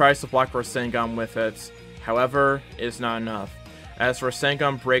 and tries to block Rasengan with it. However, it is not enough, as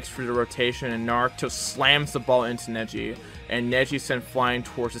Rasengan breaks through the rotation and Naruto slams the ball into Neji, and Neji is sent flying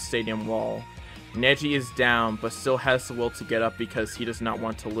towards the stadium wall. Neji is down, but still has the will to get up because he does not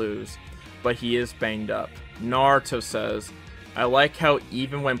want to lose, but he is banged up. Naruto says, "I like how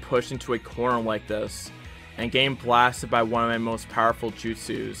even when pushed into a corner like this, and getting blasted by one of my most powerful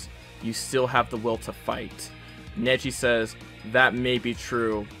jutsus, you still have the will to fight." Neji says, "That may be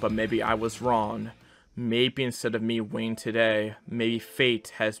true, but maybe I was wrong. Maybe instead of me winning today, maybe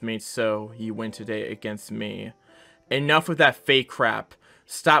fate has made so you win today against me." Enough with that fake crap.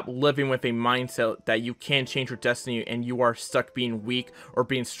 Stop living with a mindset that you can't change your destiny and you are stuck being weak or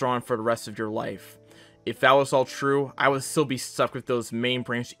being strong for the rest of your life. If that was all true, I would still be stuck with those main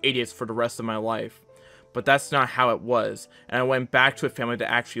branch idiots for the rest of my life. But that's not how it was, and I went back to a family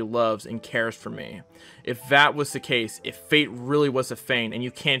that actually loves and cares for me. If that was the case, if fate really was a feint and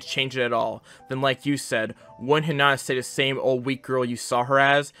you can't change it at all, then like you said, wouldn't Hinata stay the same old weak girl you saw her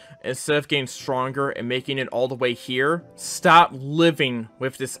as, instead of getting stronger and making it all the way here? Stop living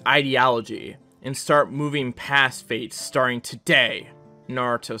with this ideology, and start moving past fate starting today,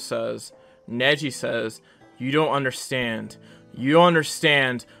 Naruto says. Neji says, "You don't understand. You don't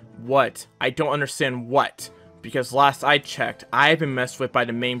understand." What? I don't understand what? Because last I checked, I've been messed with by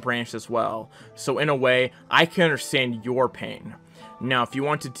the main branch as well. So in a way, I can understand your pain. Now, if you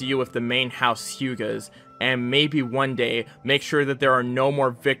want to deal with the main house Hyugas, and maybe one day make sure that there are no more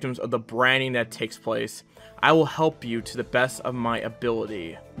victims of the branding that takes place, I will help you to the best of my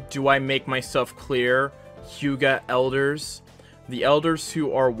ability. Do I make myself clear, Hyuga elders? The elders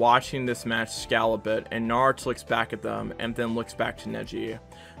who are watching this match scowl a bit, and Naruto looks back at them and then looks back to Neji.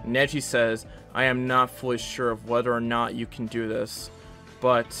 Neji says, "I am not fully sure of whether or not you can do this,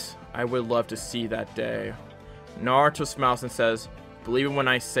 but I would love to see that day." Naruto smiles and says, "Believe it when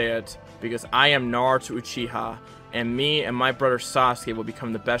I say it, because I am Naruto Uchiha, and me and my brother Sasuke will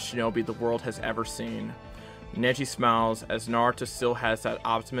become the best shinobi the world has ever seen." Neji smiles, as Naruto still has that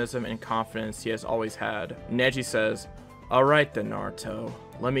optimism and confidence he has always had. Neji says, "Alright then, Naruto,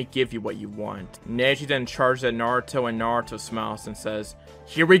 let me give you what you want." Neji then charges at Naruto, and Naruto smiles and says,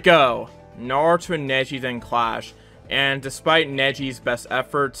 "Here we go!" Naruto and Neji then clash, and despite Neji's best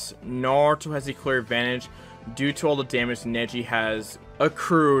efforts, Naruto has a clear advantage due to all the damage Neji has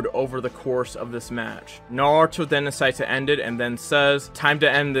accrued over the course of this match. Naruto then decides to end it and then says, "Time to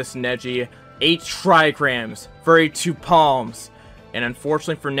end this, Neji. 8 trigrams, 32 palms." And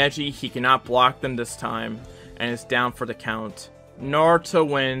unfortunately for Neji, he cannot block them this time, and is down for the count. Naruto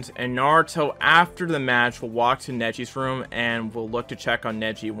wins, and Naruto after the match will walk to Neji's room and will look to check on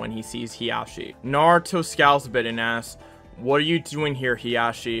Neji when he sees Hiyashi. Naruto scowls a bit and asks, "What are you doing here,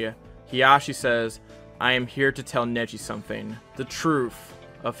 Hiyashi?" Hiyashi says, "I am here to tell Neji something. The truth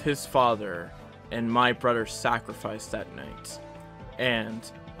of his father and my brother's sacrifice that night. And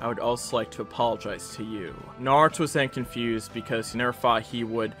I would also like to apologize to you." Naruto was then confused because he never thought he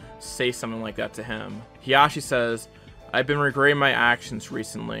would say something like that to him. Hiyashi says, "I've been regretting my actions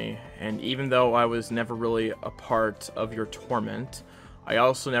recently, and even though I was never really a part of your torment, I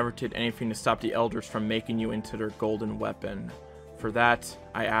also never did anything to stop the elders from making you into their golden weapon. For that,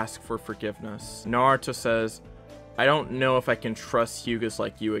 I ask for forgiveness." Naruto says, "I don't know if I can trust Hyugas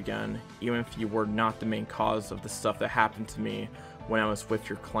like you again, even if you were not the main cause of the stuff that happened to me when I was with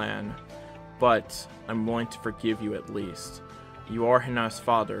your clan. But I'm willing to forgive you at least. You are Hinata's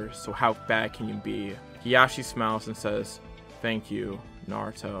father, so how bad can you be?" Hiyashi smiles and says, "Thank you,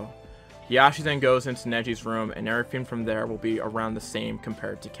 Naruto." Hiyashi then goes into Neji's room, and everything from there will be around the same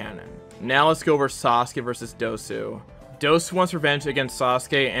compared to canon. Now let's go over Sasuke versus Dosu. Dosu wants revenge against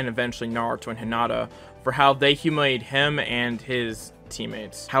Sasuke and eventually Naruto and Hinata for how they humiliated him and his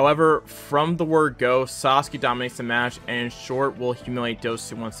teammates. However, from the word go, Sasuke dominates the match and in short will humiliate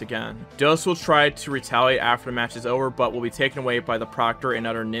Dosu once again. Dosu will try to retaliate after the match is over, but will be taken away by the Proctor,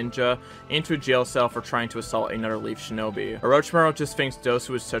 another ninja, into a jail cell for trying to assault another Leaf Shinobi. Orochimaru just thinks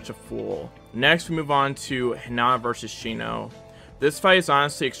Dosu is such a fool. Next, we move on to Hinata versus Shino. This fight is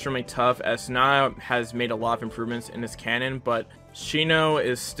honestly extremely tough as Hinata has made a lot of improvements in his canon, but Shino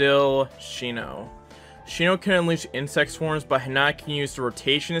is still Shino. Shino can unleash insect swarms, but Hinata can use the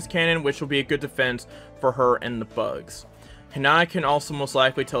rotation as canon, which will be a good defense for her and the bugs. Hinata can also most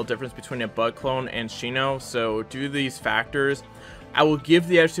likely tell the difference between a bug clone and Shino, so due to these factors, I will give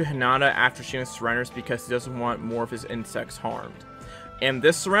the edge to Hinata after Shino surrenders because he doesn't want more of his insects harmed. And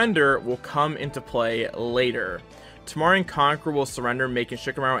this surrender will come into play later. Tamari and Conqueror will surrender, making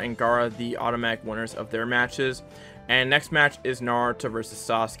Shikamaru and Gaara the automatic winners of their matches. And next match is Naruto versus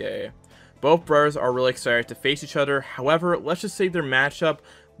Sasuke. Both brothers are really excited to face each other. However, let's just say their matchup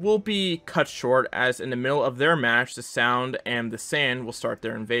will be cut short as in the middle of their match, the Sound and the Sand will start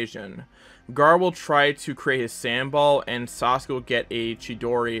their invasion. Gaara will try to create his sand ball and Sasuke will get a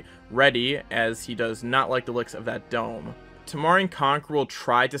Chidori ready as he does not like the looks of that dome. Tamari and Conqueror will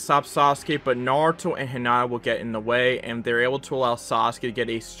try to stop Sasuke, but Naruto and Hinata will get in the way and they're able to allow Sasuke to get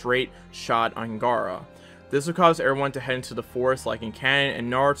a straight shot on Gaara. This will cause everyone to head into the forest like in canon,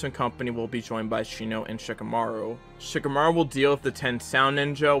 and Naruto and company will be joined by Shino and Shikamaru. Shikamaru will deal with the 10 Sound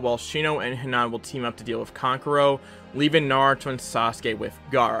Ninja, while Shino and Hinata will team up to deal with Kankuro, leaving Naruto and Sasuke with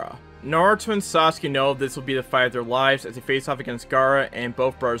Gaara. Naruto and Sasuke know this will be the fight of their lives as they face off against Gaara, and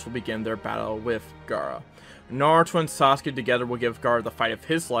both brothers will begin their battle with Gaara. Naruto and Sasuke together will give Gaara the fight of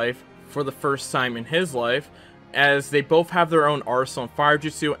his life, for the first time in his life, as they both have their own arsenal and fire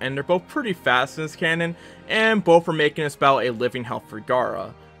jutsu, and they're both pretty fast in this canon, and both are making this battle a living hell for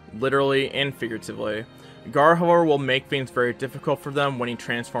Gaara, literally and figuratively. Gaara, however, will make things very difficult for them when he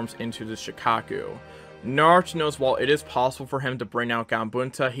transforms into the Shikaku. Naruto knows while it is possible for him to bring out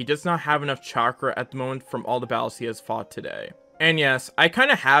Ganbunta, he does not have enough chakra at the moment from all the battles he has fought today. And yes, I kind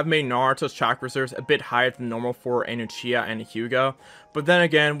of have made Naruto's chakra reserves a bit higher than normal for an Uchiha and a Hyuga, but then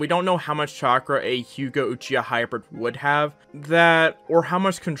again, we don't know how much chakra a Hyuga Uchiha hybrid would have, or how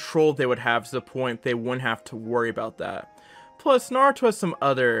much control they would have to the point they wouldn't have to worry about that. Plus, Naruto has some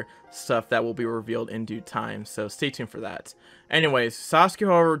other stuff that will be revealed in due time, so stay tuned for that. Anyways, Sasuke,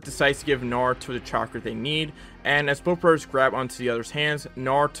 however, decides to give Naruto the chakra they need, and as both brothers grab onto the other's hands,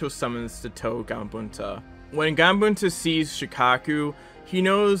 Naruto summons the Toe Ganbunta. When Ganbunta sees Shikaku, he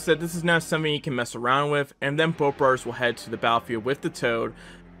knows that this is not something he can mess around with, and then both brothers will head to the battlefield with the Toad,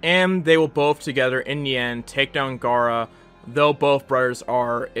 and they will both together in the end take down Gaara, though both brothers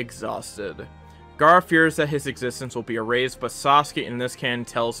are exhausted. Gaara fears that his existence will be erased, but Sasuke in this canon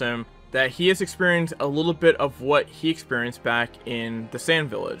tells him that he has experienced a little bit of what he experienced back in the Sand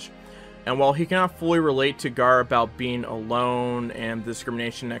Village. And while he cannot fully relate to Gaara about being alone and the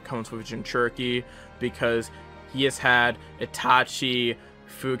discrimination that comes with Jinchuriki, because he has had Itachi,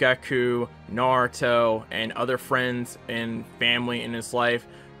 Fugaku, Naruto, and other friends and family in his life,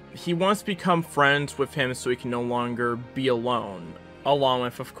 he wants to become friends with him so he can no longer be alone, along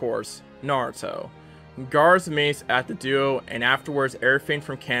with, of course, Naruto. Gaara's amazed at the duo, and afterwards everything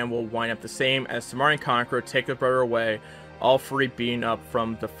from canon will wind up the same as Tamari and Conqueror take their brother away, all three beating up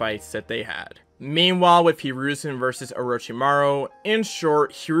from the fights that they had. Meanwhile, with Hiruzen versus Orochimaru, in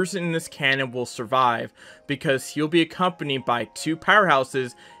short, Hiruzen in this canon will survive because he'll be accompanied by two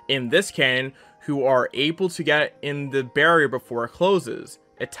powerhouses in this canon who are able to get in the barrier before it closes,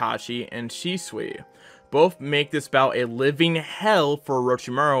 Itachi and Shisui. Both make this bout a living hell for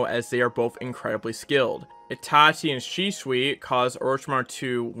Orochimaru as they are both incredibly skilled. Itachi and Shisui cause Orochimaru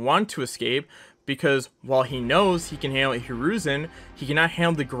to want to escape, because while he knows he can handle Hiruzen, he cannot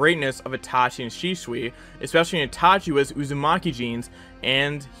handle the greatness of Itachi and Shisui, especially Itachi with Uzumaki genes,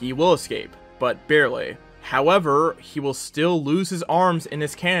 and he will escape, but barely. However, he will still lose his arms in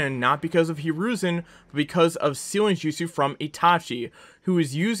this canon, not because of Hiruzen, but because of sealing jutsu from Itachi, who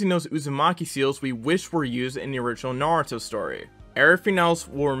is using those Uzumaki seals we wish were used in the original Naruto story. Everything else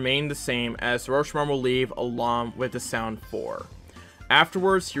will remain the same as Orochimaru will leave along with the Sound 4.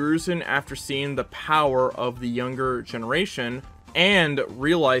 Afterwards, Hiruzen, after seeing the power of the younger generation, and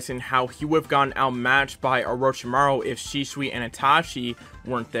realizing how he would have gotten outmatched by Orochimaru if Shisui and Itachi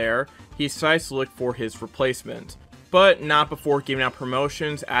weren't there, he decides to look for his replacement. But not before giving out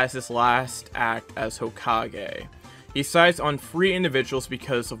promotions as his last act as Hokage. He decides on 3 individuals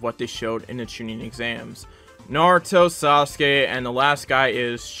because of what they showed in the Chunin exams. Naruto, Sasuke, and the last guy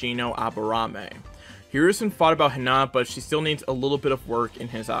is Shino Aburame. Hiruzen fought about Hinata, but she still needs a little bit of work in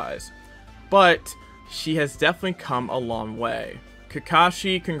his eyes. But she has definitely come a long way.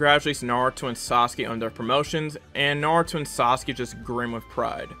 Kakashi congratulates Naruto and Sasuke on their promotions, and Naruto and Sasuke just grin with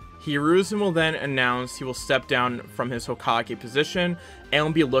pride. Hiruzen will then announce he will step down from his Hokage position and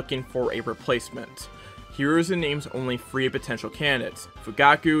will be looking for a replacement. Hiruzen names only 3 potential candidates: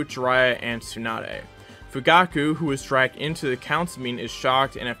 Fugaku, Jiraiya, and Tsunade. Fugaku, who was dragged into the council meeting, is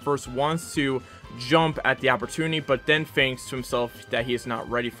shocked and at first wants to jump at the opportunity, but then thinks to himself that he is not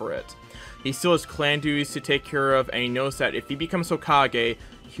ready for it. He still has clan duties to take care of, and he knows that if he becomes Hokage,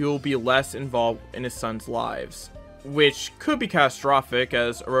 he will be less involved in his sons' lives. Which could be catastrophic,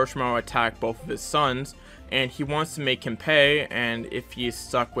 as Orochimaru attacked both of his sons, and he wants to make him pay, and if he is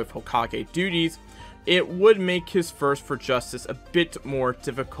stuck with Hokage duties, it would make his thirst for justice a bit more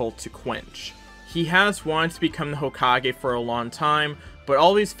difficult to quench. He has wanted to become the Hokage for a long time, but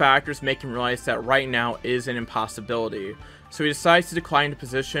all these factors make him realize that right now is an impossibility. So he decides to decline the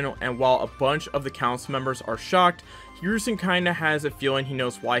position, and while a bunch of the council members are shocked, Hiruzen kinda has a feeling he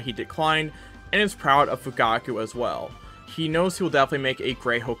knows why he declined, and is proud of Fugaku as well. He knows he will definitely make a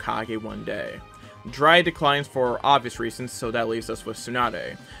great Hokage one day. Jiraiya declines for obvious reasons, so that leaves us with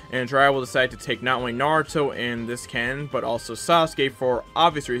Tsunade. And Jiraiya will decide to take not only Naruto in this canon, but also Sasuke for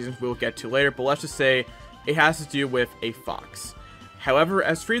obvious reasons we'll get to later, but let's just say it has to do with a fox. However,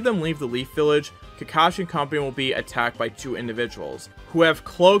 as 3 of them leave the Leaf Village, Kakashi and company will be attacked by 2 individuals, who have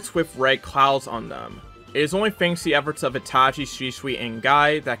cloaks with red clouds on them. It is only thanks to the efforts of Itachi, Shisui, and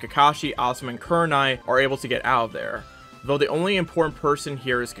Guy that Kakashi, Asuma, and Kurenai are able to get out of there. Though the only important person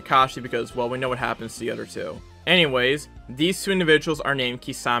here is Kakashi because, well, we know what happens to the other 2. Anyways, these 2 individuals are named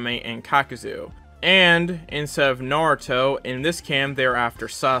Kisame and Kakuzu. And, instead of Naruto, in this canon they are after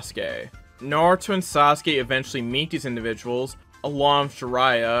Sasuke. Naruto and Sasuke eventually meet these individuals, along with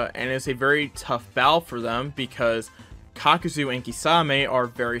Jiraiya, and it's a very tough battle for them because Kakuzu and Kisame are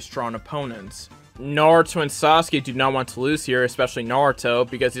very strong opponents. Naruto and Sasuke do not want to lose here, especially Naruto,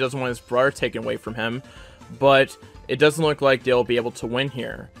 because he doesn't want his brother taken away from him, but it doesn't look like they'll be able to win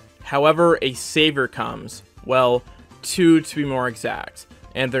here. However, a savior comes, well, 2 to be more exact,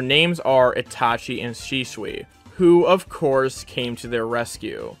 and their names are Itachi and Shisui, who of course came to their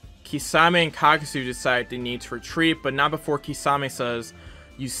rescue. Kisame and Kakuzu decide they need to retreat, but not before Kisame says,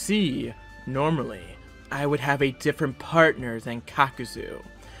 "You see, normally, I would have a different partner than Kakuzu,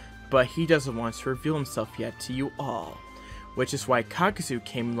 but he doesn't want to reveal himself yet to you all, which is why Kakuzu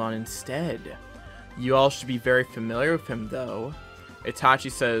came along instead. You all should be very familiar with him though." Itachi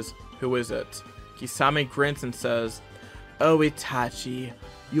says, "Who is it?" Kisame grins and says, "Oh Itachi,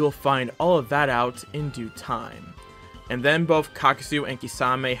 you will find all of that out in due time." And then both Kakuzu and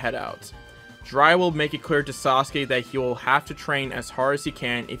Kisame head out. Jiraiya will make it clear to Sasuke that he will have to train as hard as he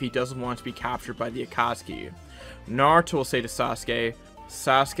can if he doesn't want to be captured by the Akatsuki. Naruto will say to Sasuke,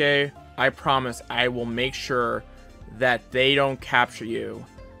 "Sasuke, I promise I will make sure that they don't capture you.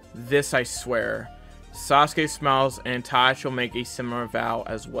 This I swear." Sasuke smiles, and Itachi will make a similar vow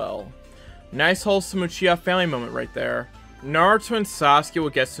as well. Nice wholesome Uchiha family moment right there. Naruto and Sasuke will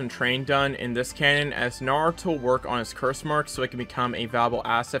get some training done in this canon, as Naruto will work on his curse mark so it can become a valuable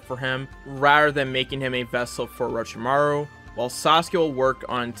asset for him, rather than making him a vessel for Orochimaru, while Sasuke will work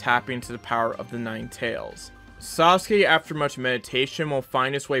on tapping into the power of the 9 tails. Sasuke, after much meditation, will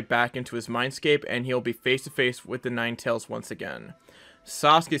find his way back into his mindscape, and he'll be face to face with the 9 tails once again.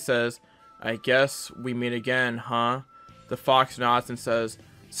 Sasuke says, "I guess we meet again, huh?" The fox nods and says,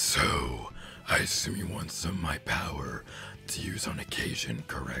 "So, I assume you want some of my power to use on occasion,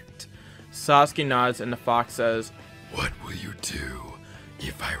 correct?" Sasuke nods and the fox says, "What will you do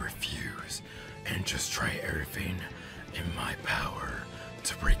if I refuse and just try everything in my power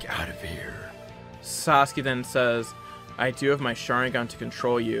to break out of here?" Sasuke then says, "I do have my Sharingan to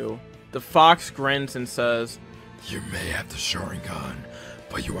control you." The fox grins and says, "You may have the Sharingan,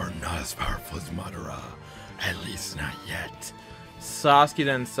 but you are not as powerful as Madara. At least not yet." Sasuke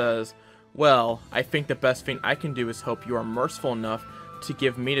then says, "Well, I think the best thing I can do is hope you are merciful enough to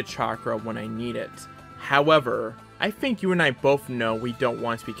give me the chakra when I need it. However, I think you and I both know we don't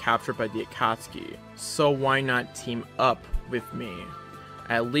want to be captured by the Akatsuki, so why not team up with me?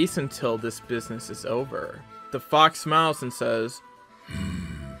 At least until this business is over." The fox smiles and says,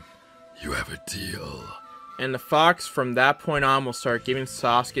 "You have a deal." And the fox from that point on will start giving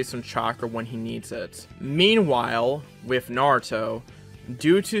Sasuke some chakra when he needs it. Meanwhile, with Naruto,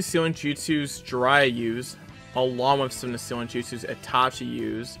 due to Sealing Jutsu's Jiraiya use, along with some of the Sealing Jutsu's Itachi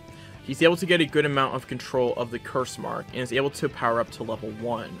use, he's able to get a good amount of control of the curse mark and is able to power up to level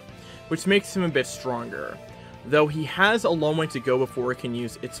 1, which makes him a bit stronger, though he has a long way to go before it can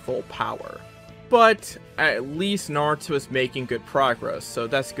use its full power. But at least Naruto is making good progress, so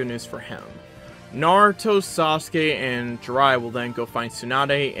that's good news for him. Naruto, Sasuke, and Jiraiya will then go find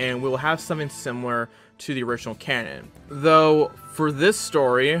Tsunade, and we will have something similar to the original canon. Though, for this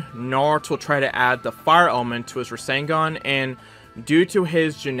story, Naruto will try to add the fire element to his Rasengan, and due to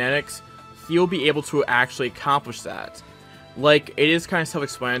his genetics, he'll be able to actually accomplish that. Like, it is kind of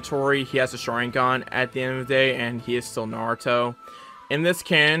self-explanatory, he has a Sharingan at the end of the day, and he is still Naruto. In this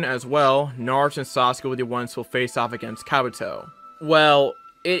canon, as well, Naruto and Sasuke will be the ones who will face off against Kabuto. Well,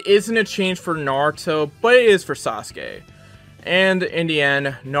 it isn't a change for Naruto, but it is for Sasuke. And in the end,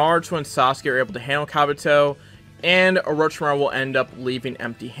 Naruto and Sasuke are able to handle Kabuto, and Orochimaru will end up leaving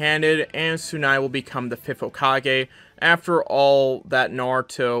empty-handed, and Tsunade will become the 5th Hokage after all that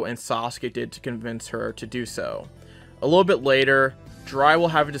Naruto and Sasuke did to convince her to do so. A little bit later, Jiraiya will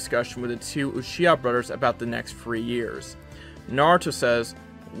have a discussion with the two Uchiha brothers about the next 3 years. Naruto says,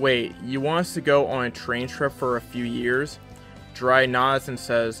 "Wait, you want us to go on a train trip for a few years?" Jiraiya nods and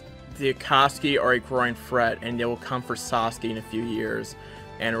says, "The Akatsuki are a growing threat, and they will come for Sasuke in a few years.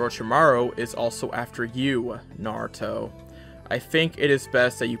 And Orochimaru is also after you, Naruto. I think it is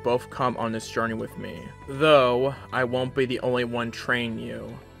best that you both come on this journey with me. Though, I won't be the only one training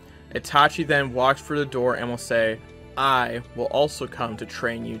you." Itachi then walks through the door and will say, "I will also come to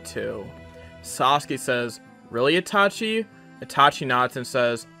train you too." Sasuke says, "Really, Itachi?" Itachi nods and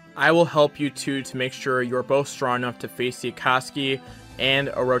says, "I will help you two to make sure you are both strong enough to face the Akatsuki and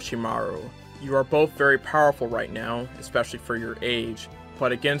Orochimaru. You are both very powerful right now, especially for your age,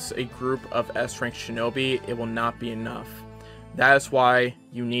 but against a group of S-rank shinobi, it will not be enough. That is why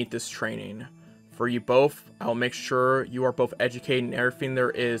you need this training. For you both, I will make sure you are both educated in everything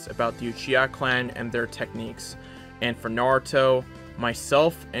there is about the Uchiha clan and their techniques. And for Naruto,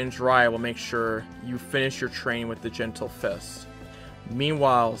 myself and Jiraiya will make sure you finish your training with the Gentle Fist.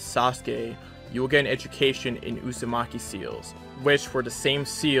 Meanwhile, Sasuke, you will get an education in Uzumaki seals, which were the same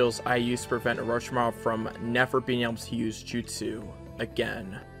seals I used to prevent Orochimaru from never being able to use jutsu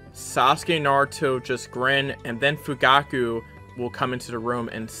again." Sasuke and Naruto just grin, and then Fugaku will come into the room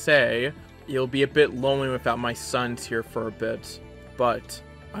and say, "You'll be a bit lonely without my sons here for a bit, but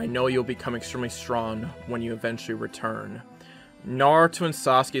I know you'll become extremely strong when you eventually return." Naruto and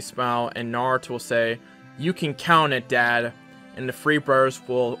Sasuke smile, and Naruto will say, "You can count it, Dad," and the three brothers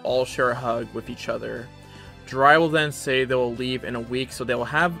will all share a hug with each other. Jiraiya will then say they will leave in a week, so they will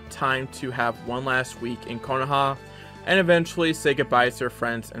have time to have one last week in Konoha, and eventually say goodbye to their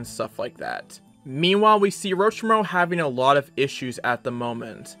friends and stuff like that. Meanwhile, we see Orochimaru having a lot of issues at the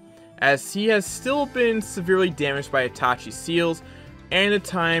moment, as he has still been severely damaged by Itachi's seals, and the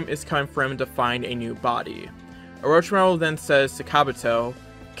time is coming for him to find a new body. Orochimaru then says to Kabuto,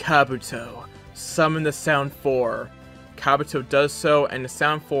 "Kabuto, summon the Sound 4. Kabuto does so, and the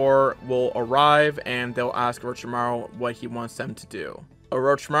Sound 4 will arrive, and they'll ask Orochimaru what he wants them to do.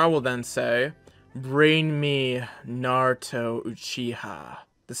 Orochimaru will then say, "Bring me Naruto Uchiha."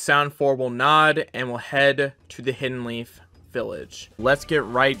 The Sound 4 will nod and will head to the Hidden Leaf village. Let's get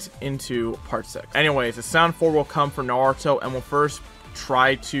right into part 6. Anyways, the Sound 4 will come for Naruto and will first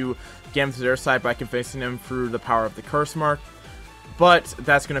try to get him to their side by convincing him through the power of the curse mark. But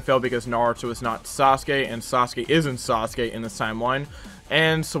that's going to fail because Naruto is not Sasuke, and Sasuke isn't Sasuke in this timeline.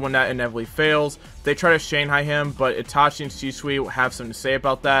 And so when that inevitably fails, they try to Shanghai him, but Itachi and Shisui have something to say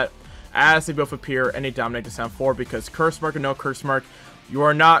about that, as they both appear and they dominate the Sound 4, because curse mark or no curse mark, you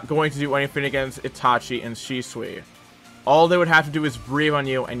are not going to do anything against Itachi and Shisui. All they would have to do is breathe on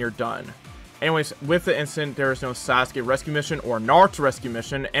you and you're done. Anyways, with the incident, there is no Sasuke rescue mission or Naruto rescue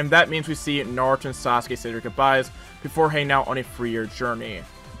mission, and that means we see Naruto and Sasuke say their goodbyes before heading out on a 3-year journey.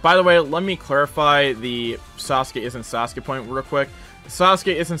 By the way, let me clarify the Sasuke isn't Sasuke point real quick.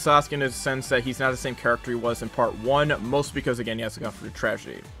 Sasuke isn't Sasuke in the sense that he's not the same character he was in part 1, mostly because, again, he hasn't gone through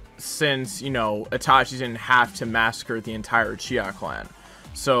tragedy. Since, you know, Itachi didn't have to massacre the entire Uchiha clan.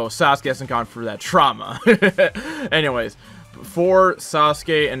 So Sasuke hasn't gone through that trauma. Anyways, before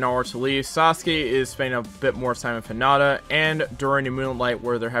Sasuke and Naruto leave, Sasuke is spending a bit more time with Hinata, and during the Moonlight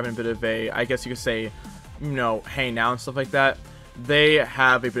where they're having a bit of a, I guess you could say, you know, hanging out and stuff like that, they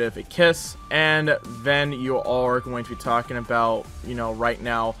have a bit of a kiss, and then you all are going to be talking about, you know, right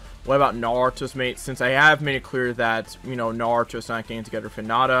now, what about Naruto's mate? Since I have made it clear that, you know, Naruto's not getting together with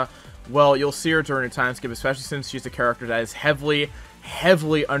Hinata, well, you'll see her during the time skip, especially since she's a character that is heavily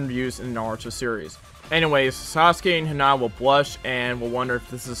underused in the Naruto series. Anyways, Sasuke and Hinata will blush and will wonder if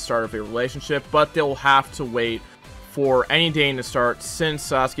this is the start of a relationship, but they'll have to wait for any dating to start since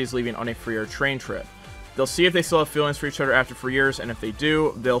Sasuke is leaving on a 3-year train trip. They'll see if they still have feelings for each other after 3 years, and if they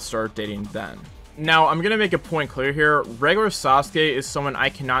do, they'll start dating then. Now, I'm going to make a point clear here. Regular Sasuke is someone I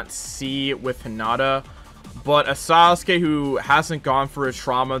cannot see with Hinata, But a Sasuke who hasn't gone through a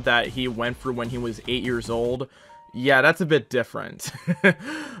trauma that he went through when he was 8 years old, yeah, that's a bit different.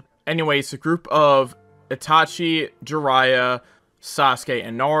 Anyways, a group of Itachi, Jiraiya, Sasuke,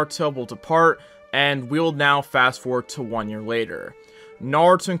 and Naruto will depart, and we'll now fast forward to 1 year later.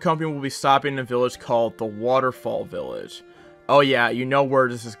 Naruto and company will be stopping in a village called the Waterfall Village. Oh yeah, you know where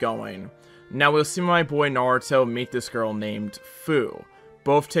this is going. Now we'll see my boy Naruto meet this girl named Fu.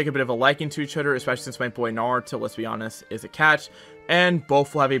 Both take a bit of a liking to each other, especially since my boy Naruto, let's be honest, is a catch, and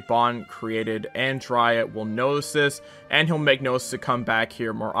both will have a bond created, and Jiraiya will notice this, and he'll make notice to come back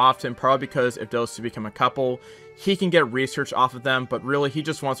here more often, probably because if those two become a couple, he can get research off of them, but really he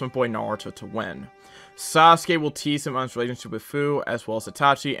just wants my boy Naruto to win. Sasuke will tease him on his relationship with Fu, as well as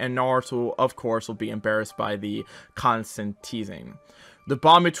Itachi, and Naruto, of course, will be embarrassed by the constant teasing. The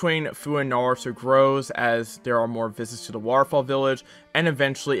bond between Fu and Naruto grows as there are more visits to the Waterfall Village, and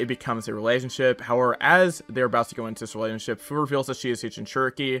eventually it becomes a relationship. However, as they're about to go into this relationship, Fu reveals that she is a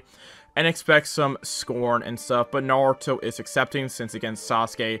Jinchuriki, and expects some scorn and stuff, but Naruto is accepting since, again,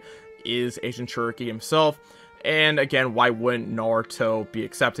 Sasuke is a Jinchuriki himself. And again, why wouldn't Naruto be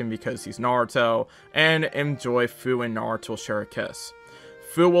accepting, because he's Naruto, and enjoy Fu and Naruto share a kiss.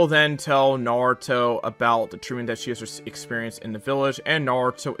 Fu will then tell Naruto about the treatment that she has experienced in the village, and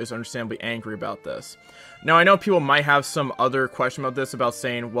Naruto is understandably angry about this. Now, I know people might have some other question about this, about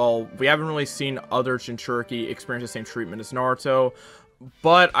saying, well, we haven't really seen other Jinchuriki experience the same treatment as Naruto,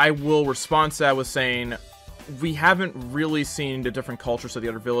 but I will respond to that with saying, we haven't really seen the different cultures of the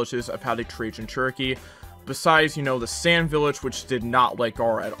other villages of how they treat Jinchuriki, besides, you know, the Sand Village, which did not like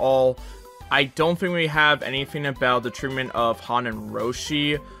Gaara at all. I don't think we have anything about the treatment of Han and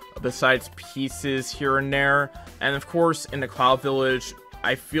Roshi, besides pieces here and there. And of course, in the Cloud Village,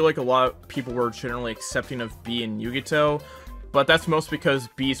 I feel like a lot of people were generally accepting of Bee and Yugito, but that's mostly because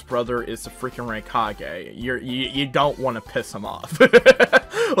Bee's brother is the freaking Raikage. You don't want to piss him off.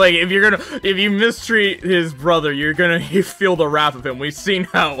 Like, if you mistreat his brother, you're gonna feel the wrath of him. We've seen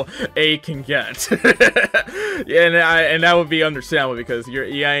how A can get. and that would be understandable, because you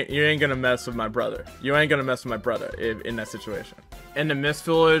ain't gonna mess with my brother. You ain't gonna mess with my brother in that situation. In the Mist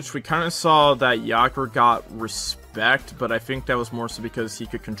Village, we kind of saw that Yager got respect, but I think that was more so because he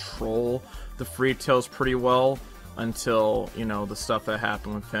could control the Free Tails pretty well, until, you know, the stuff that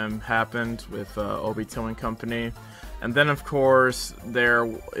happened with him happened with Obito and company. And then, of course, there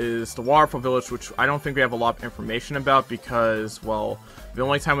is the Waterfall Village, which I don't think we have a lot of information about, because, well, the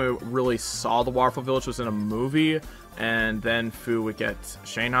only time we really saw the Waterfall Village was in a movie, and then Fu would get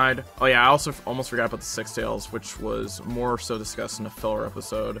shanghaied. Oh yeah, I also almost forgot about the Six Tails, which was more so discussed in a filler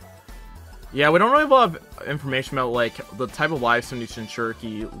episode. Yeah, we don't really have a lot of information about, like, the type of lives some of these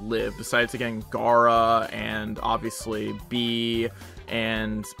Jinchuriki live, besides, again, Gaara, and obviously Bee,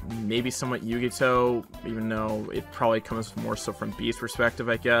 and maybe somewhat Yugito, even though it probably comes more so from Bee's perspective,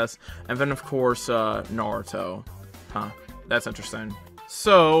 I guess. And then, of course, Naruto. Huh, that's interesting.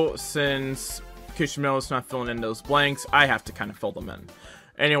 So, since Kishimoto's not filling in those blanks, I have to kind of fill them in.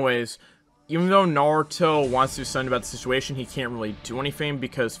 Anyways, even though Naruto wants to do something about the situation, he can't really do anything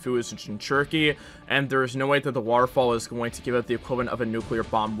because Fu is a Jinchuriki, and there is no way that the Waterfall is going to give up the equivalent of a nuclear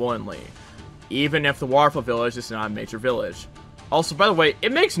bomb willingly, even if the Waterfall Village is not a major village. Also, by the way,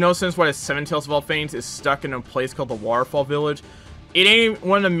 it makes no sense why the Seven Tails of all things is stuck in a place called the Waterfall Village. It ain't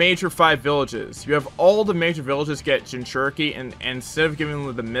one of the major 5 villages. You have all the major villages get Jinchuriki, and instead of giving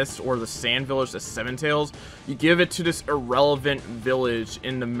them the Mist or the Sand Village, the Seven Tails, you give it to this irrelevant village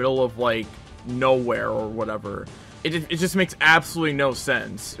in the middle of, like, nowhere or whatever. It just makes absolutely no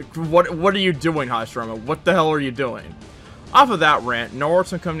sense. What are you doing, Hashirama? What the hell are you doing? Off of that rant,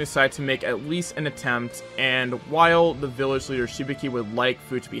 Naruto and company decide to make at least an attempt, and while the village leader Shibiki would like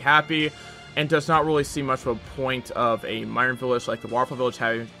Fu to be happy, and does not really see much of a point of a minor village like the Waterfall Village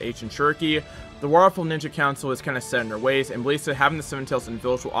having a Jinchuriki, the Waterfall Ninja Council is kind of set in their ways, and believes that having the Seven Tails in the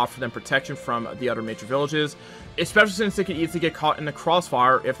village will offer them protection from the other major villages, especially since they could easily get caught in the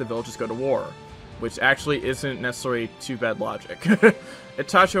crossfire if the villages go to war, which actually isn't necessarily too bad logic.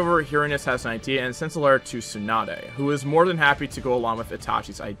 Itachi, over hearing this, has an idea and sends a letter to Tsunade, who is more than happy to go along with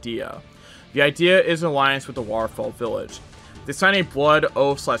Itachi's idea. The idea is an alliance with the Waterfall Village. They sign a blood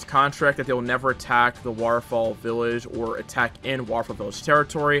oath/contract that they will never attack the Waterfall Village or attack in Waterfall Village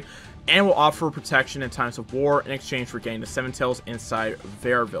territory, and will offer protection in times of war in exchange for getting the Seven Tails inside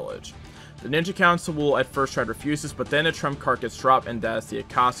their village. The Ninja Council will at first try to refuse this, but then a trump card gets dropped, and that is the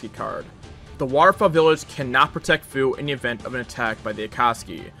Akatsuki card. The Waterfall Village cannot protect Fu in the event of an attack by the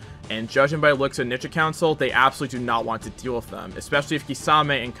Akatsuki, and judging by the looks of Ninja Council, they absolutely do not want to deal with them, especially if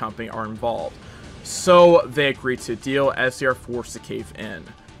Kisame and company are involved. So they agree to deal, as they are forced to cave in.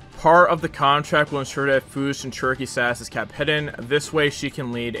 Part of the contract will ensure that Fu's Jinchuriki status is kept hidden. This way she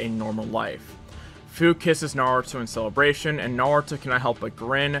can lead a normal life. Fu kisses Naruto in celebration, and Naruto cannot help but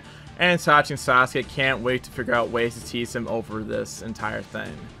grin, and Itachi and Sasuke can't wait to figure out ways to tease him over this entire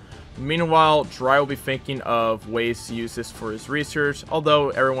thing. Meanwhile, Jiraiya will be thinking of ways to use this for his research,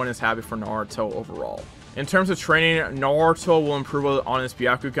 although everyone is happy for Naruto overall. In terms of training, Naruto will improve on his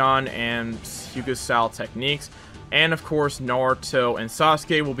Byakugan and Hyuga style techniques, and of course Naruto and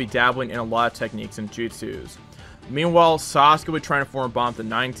Sasuke will be dabbling in a lot of techniques and jutsus. Meanwhile, Sasuke will be trying to form a bond with the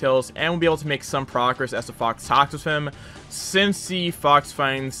Nine Tails, and will be able to make some progress as the Fox talks with him, since the Fox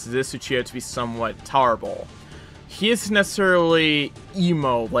finds this Uchiha to be somewhat tolerable. He isn't necessarily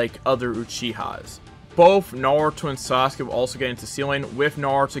emo like other Uchihas. Both Naruto and Sasuke will also get into sealing, with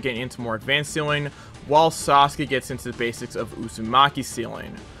Naruto getting into more advanced sealing, while Sasuke gets into the basics of Uzumaki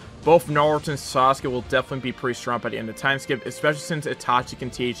sealing. Both Naruto and Sasuke will definitely be pretty strong by the end of the time skip, especially since Itachi can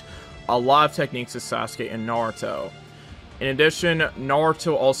teach a lot of techniques to Sasuke and Naruto. In addition,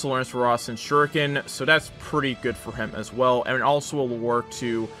 Naruto also learns Rasen Shuriken, so that's pretty good for him as well, and also will work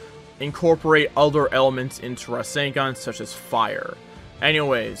to incorporate other elements into Rasengan, such as fire.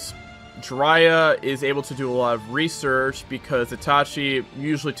 Anyways, Jiraiya is able to do a lot of research because Itachi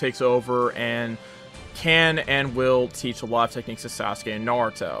usually takes over and can and will teach a lot of techniques to Sasuke and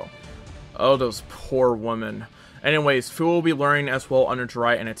Naruto. Oh, those poor women. Anyways, Fu will be learning as well under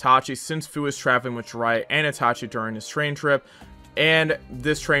Jiraiya and Itachi, since Fu is traveling with Jiraiya and Itachi during this training trip, and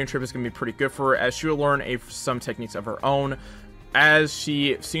this training trip is going to be pretty good for her, as she will learn some techniques of her own, as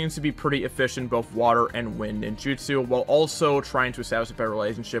she seems to be pretty efficient in both water and wind ninjutsu, while also trying to establish a better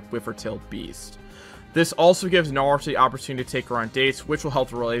relationship with her tailed beast. This also gives Naruto the opportunity to take her on dates, which will help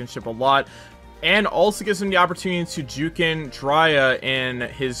the relationship a lot, and also gives him the opportunity to juke in Jiraiya in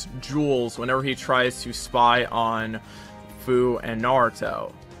his jewels whenever he tries to spy on Fu and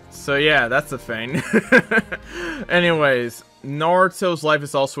Naruto. So yeah, that's a thing. Anyways, Naruto's life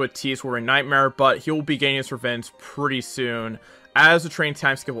is also a T-swerving nightmare, but he will be getting his revenge pretty soon, as the training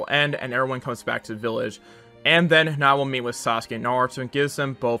time skip will end and everyone comes back to the village. And then Hinata will meet with Sasuke and Naruto and gives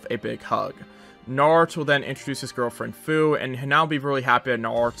them both a big hug. Naruto will then introduce his girlfriend Fu, and Hinata will be really happy that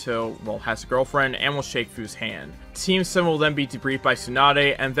Naruto, well, has a girlfriend, and will shake Fu's hand. Team 7 will then be debriefed by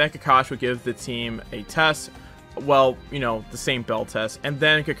Tsunade, and then Kakashi will give the team a test, well, you know, the same bell test, and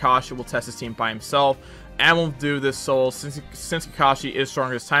then Kakashi will test his team by himself, and will do this solo since Kakashi is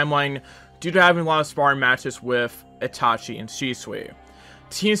stronger in his timeline, due to having a lot of sparring matches with Itachi and Shisui.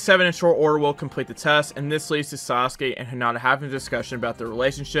 Team 7 in short order will complete the test, and this leads to Sasuke and Hinata having a discussion about their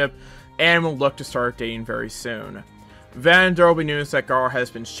relationship, and will look to start dating very soon. Then there will be news that Gaara has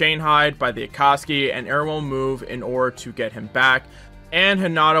been shanghaied by the Akatsuki, and everyone will move in order to get him back, and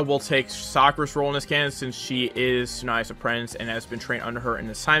Hinata will take Sakura's role in this canon since she is Tsunade's apprentice and has been trained under her in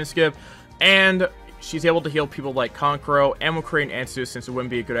this time skip, and she's able to heal people like Kankuro, and will create an antidote since it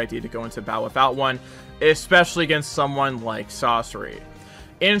wouldn't be a good idea to go into battle without one, especially against someone like Sasori.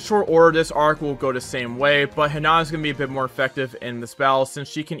 In short order, this arc will go the same way, but Hinata is going to be a bit more effective in this battle since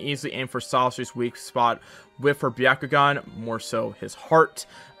she can easily aim for Sasori's weak spot with her Byakugan, more so his heart,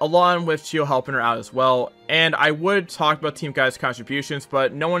 along with Chio helping her out as well. And I would talk about Team Guy's contributions,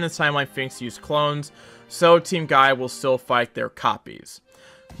 but no one in the timeline thinks to use clones, so Team Guy will still fight their copies.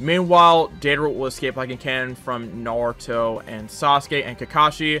 Meanwhile, Data will escape like in canon from Naruto and Sasuke and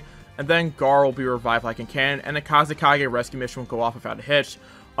Kakashi, and then Gaara will be revived like in canon, and the Kazekage rescue mission will go off without a hitch.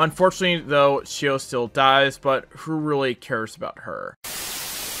 Unfortunately, though, Chio still dies, but who really cares about her?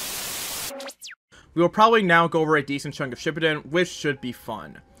 We will probably now go over a decent chunk of Shippuden, which should be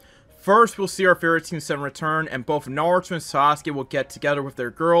fun. First, we'll see our favorite Team 7 return, and both Naruto and Sasuke will get together with their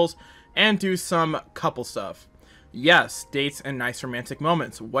girls and do some couple stuff. Yes, dates and nice romantic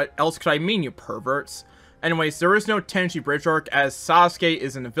moments. What else could I mean, you perverts? Anyways, there is no Tenchi Bridge arc as Sasuke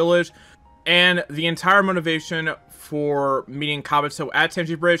is in the village, and the entire motivation for meeting Kabuto at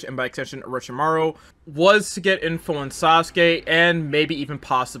Tenchi Bridge, and by extension Orochimaru, was to get info on Sasuke and maybe even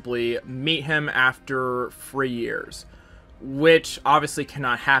possibly meet him after 3 years, which obviously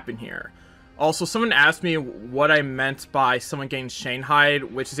cannot happen here. Also, someone asked me what I meant by someone getting shanghaied,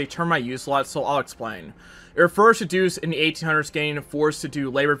 which is a term I use a lot, so I'll explain. It refers to dudes in the 1800s getting forced to do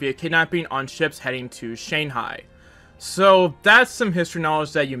labor via kidnapping on ships heading to Shanghai. So that's some history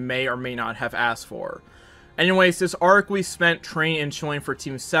knowledge that you may or may not have asked for. Anyways, this arc we spent training and chilling for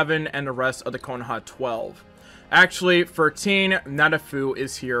Team 7 and the rest of the Konoha 12. Actually, 13, Nadafu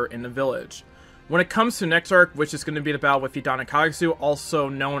is here in the village. When it comes to the next arc, which is going to be the battle with Hidana Kagutsu, also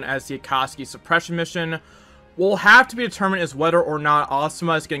known as the Akatsuki Suppression Mission, will have to be determined as whether or not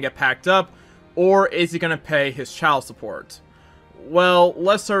Asuma is going to get packed up, or is he going to pay his child support. Well,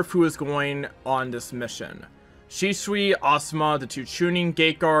 let's start with who is going on this mission. Shisui, Asuma, the two Chunin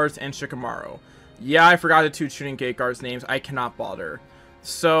gate guards, and Shikamaru. Yeah, I forgot the two Chunin gate guards' names. I cannot bother.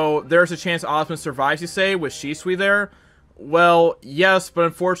 So, there's a chance Asuma survives, you say, with Shisui there? Well, yes, but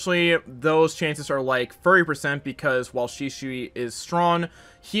unfortunately, those chances are like 30% because while Shisui is strong,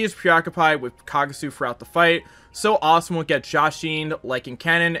 he is preoccupied with Kagesu throughout the fight, so Asuma will get Jashined like in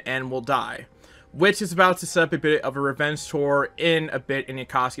canon and will die. Which is about to set up a bit of a revenge tour in a bit in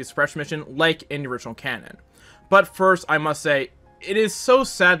Akatsuki's suppression mission, like in the original canon. But first, I must say, it is so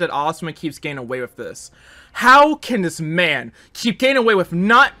sad that Asuma keeps getting away with this. How can this man keep getting away with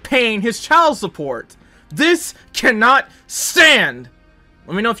not paying his child support? This cannot stand!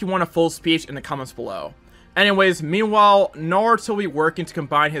 Let me know if you want a full speech in the comments below. Anyways, meanwhile, Naruto will be working to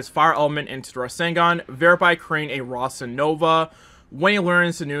combine his fire element into the Rasengan, thereby creating a Rasen Nova, when he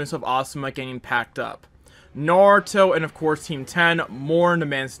learns the news of Asuma getting packed up. Naruto and of course Team 10 mourn the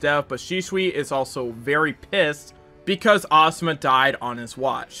man's death, but Shisui is also very pissed because Asuma died on his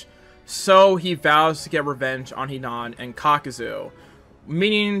watch. So he vows to get revenge on Hidan and Kakuzu,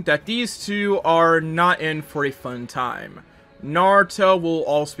 meaning that these two are not in for a fun time. Naruto will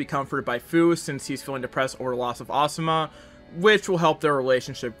also be comforted by Fu since he's feeling depressed over the loss of Asuma, which will help their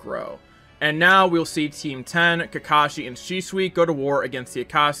relationship grow. And now we'll see Team 10, Kakashi, and Shisui go to war against the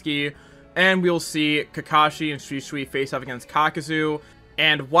Akatsuki, and we'll see Kakashi and Shisui face off against Kakuzu.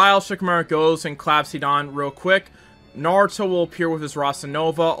 And while Shikamaru goes and claps Hidan real quick, Naruto will appear with his Rasen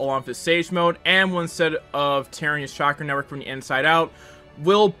Nova along with his Sage Mode, and will, instead of tearing his chakra network from the inside out,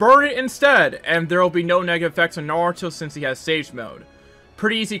 will burn it instead, and there will be no negative effects on Naruto since he has Sage Mode.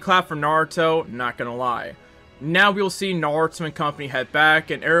 Pretty easy clap for Naruto, not gonna lie. Now we'll see Naruto and company head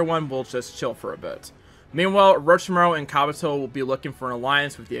back, and everyone will just chill for a bit. Meanwhile, Orochimaru and Kabuto will be looking for an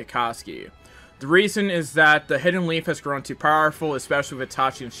alliance with the Akatsuki. The reason is that the Hidden Leaf has grown too powerful, especially with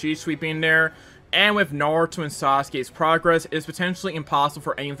Itachi and Shisui being there, and with Naruto and Sasuke's progress, it is potentially impossible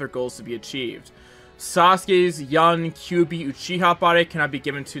for any of their goals to be achieved. Sasuke's young QB Uchiha body cannot be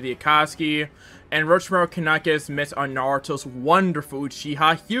given to the Akatsuki, and Orochimaru cannot get his mitts on Naruto's wonderful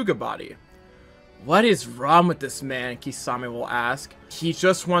Uchiha Hyuga body. What is wrong with this man, Kisame will ask. He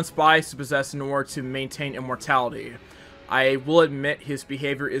just wants bodies to possess in order to maintain immortality. I will admit his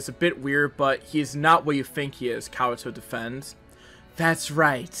behavior is a bit weird, but he is not what you think he is, Kabuto defends. That's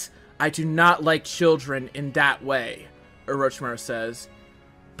right. I do not like children in that way, Orochimaru says.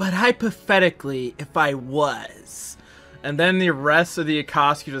 But hypothetically, if I was. And then the rest of the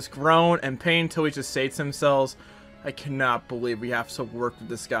Akatsuki just groan and pain until he just say to themselves, I cannot believe we have to work with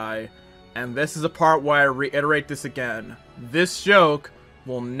this guy. And this is the part where I reiterate this again. This joke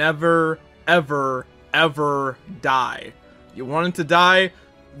will never, ever, ever die. You want it to die?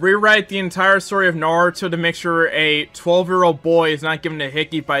 Rewrite the entire story of Naruto to make sure a 12-year-old boy is not given a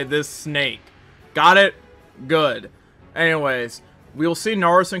hickey by this snake. Got it? Good. Anyways, we will see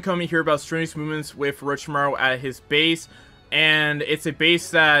Naruto and Komi hear about Strenuous movements with Orochimaru at his base, and it's a base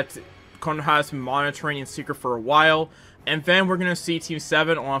that Konoha has been monitoring in secret for a while. And then we're going to see Team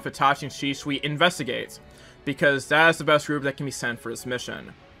 7 along with Itachi and Shisui investigate, because that is the best group that can be sent for this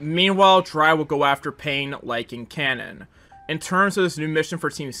mission. Meanwhile, Dry will go after Pain like in canon. In terms of this new mission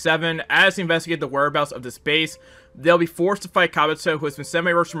for Team 7, as they investigate the whereabouts of this base, they'll be forced to fight Kabuto, who has been sent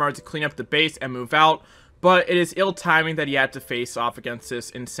by Orochimaru to clean up the base and move out, but it is ill timing that he had to face off against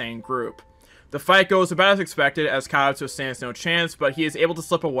this insane group. The fight goes about as expected, as Kabuto stands no chance, but he is able to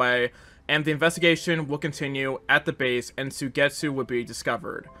slip away, and the investigation will continue at the base, and Suigetsu will be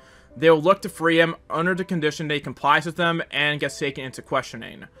discovered. They will look to free him under the condition that he complies with them and gets taken into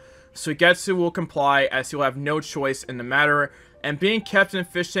questioning. Suigetsu will comply as he will have no choice in the matter, and being kept in a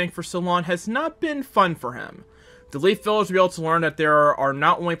fish tank for so long has not been fun for him. The Leaf Village will be able to learn that there are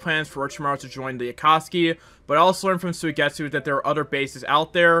not only plans for Orochimaru to join the Akatsuki, but also learn from Suigetsu that there are other bases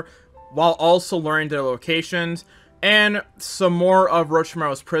out there, while also learning their locations, and some more of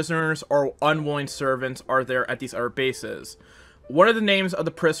Orochimaru's prisoners or unwilling servants are there at these other bases. One of the names of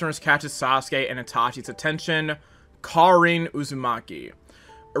the prisoners catches Sasuke and Itachi's attention, Karin Uzumaki.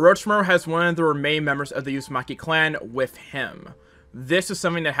 Orochimaru has one of the remaining members of the Uzumaki clan with him. This is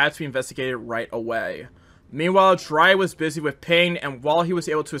something that had to be investigated right away. Meanwhile, Jiraiya was busy with Pain, and while he was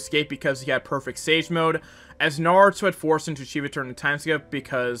able to escape because he had perfect Sage Mode, as Naruto had forced him to achieve Eternal Time Skip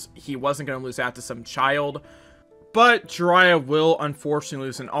because he wasn't going to lose out to some child. But Jiraiya will unfortunately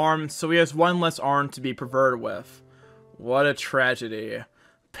lose an arm, so he has one less arm to be perverted with. What a tragedy.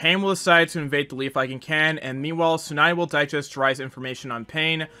 Pain will decide to invade the Leaf like in canon, and meanwhile, Tsunade will digest Jiraiya's information on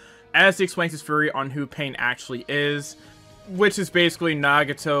Pain, as he explains his theory on who Pain actually is, which is basically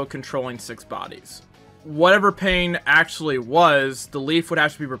Nagato controlling 6 bodies. whatever pain actually was, the leaf would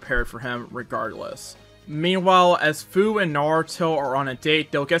have to be prepared for him regardless. Meanwhile, as Fu and Naruto are on a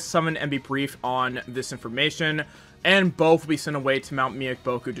date, they'll get summoned and be briefed on this information, and both will be sent away to Mount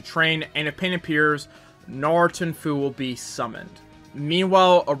Miyakboku to train, and if pain appears, Naruto and Fu will be summoned.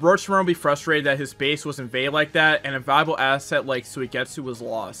 Meanwhile, Orochimaru will be frustrated that his base was invaded like that, and a valuable asset like Suigetsu was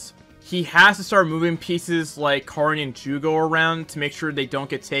lost. He has to start moving pieces like Karin and Jugo around to make sure they don't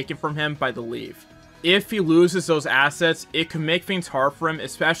get taken from him by the leaf. If he loses those assets, it could make things hard for him,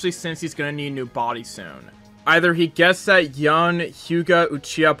 especially since he's going to need a new body soon. Either he gets that young Hyuga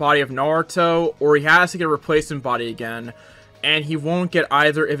Uchiha body of Naruto, or he has to get a replacement body again, and he won't get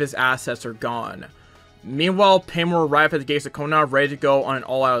either if his assets are gone. Meanwhile, Pain will arrive at the gates of Konoha ready to go on an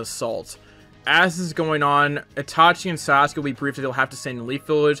all-out assault. As this is going on, Itachi and Sasuke will be briefed that they'll have to stay in the Leaf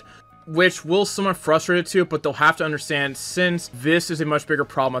Village, which will somewhat frustrate too, but they'll have to understand since this is a much bigger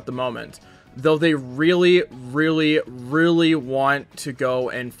problem at the moment. Though they really want to go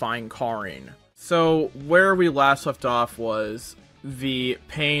and find Karin. So, where we last left off was the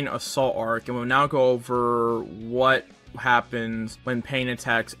Pain Assault arc, and we'll now go over what happens when Pain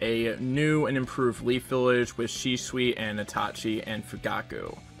attacks a new and improved Leaf Village with Shisui and Itachi and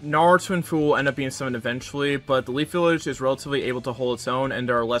Fugaku. Naruto and Fu will end up being summoned eventually, but the Leaf Village is relatively able to hold its own, and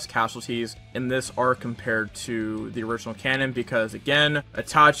there are less casualties in this arc compared to the original canon because, again,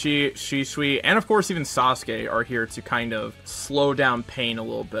 Itachi, Shisui, and of course even Sasuke are here to kind of slow down Pain a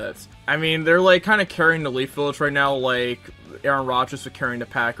little bit. I mean, they're like kind of carrying the Leaf Village right now like Aaron Rodgers was carrying the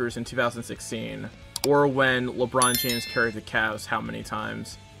Packers in 2016. Or when LeBron James carried the Cavs how many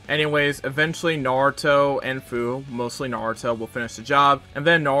times. Anyways, eventually Naruto and Fu, mostly Naruto, will finish the job, and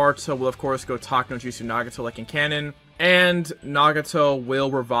then Naruto will of course go talk no Jutsu Nagato like in canon, and Nagato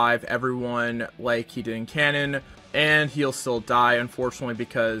will revive everyone like he did in canon, and he'll still die unfortunately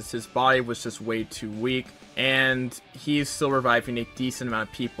because his body was just way too weak, and he's still reviving a decent amount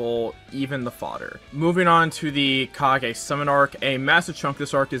of people, even the fodder. Moving on to the Kage Summon arc, a massive chunk of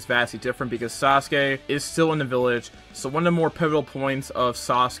this arc is vastly different because Sasuke is still in the village, so one of the more pivotal points of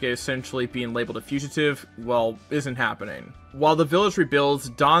Sasuke essentially being labeled a fugitive, well, isn't happening. While the village rebuilds,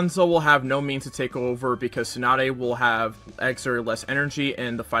 Danzo will have no means to take over because Tsunade will have exerted less energy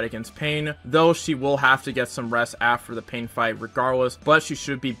in the fight against Pain, though she will have to get some rest after the Pain fight regardless, but she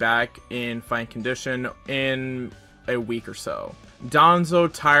should be back in fighting condition in a week or so. Danzo,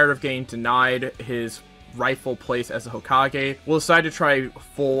 tired of getting denied his rightful place as a Hokage, will decide to try a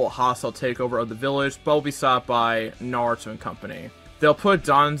full hostile takeover of the village, but will be stopped by Naruto and company. They'll put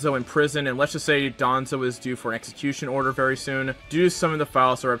Danzo in prison, and let's just say Danzo is due for an execution order very soon, due to some of the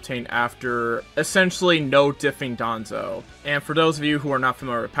files that are obtained after essentially no-diffing Danzo. And for those of you who are not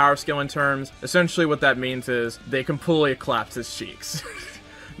familiar with power scaling terms, essentially what that means is they completely collapse his cheeks.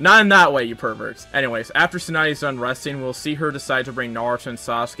 Not in that way, you perverts. Anyways, after Tsunade's done resting, we'll see her decide to bring Naruto and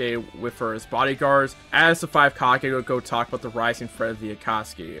Sasuke with her as bodyguards, as the 5 Kage will go talk about the rising threat of the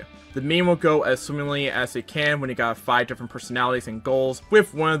Akatsuki. The meme will go as swimmingly as it can when you got 5 different personalities and goals,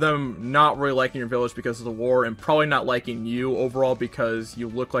 with one of them not really liking your village because of the war, and probably not liking you overall because you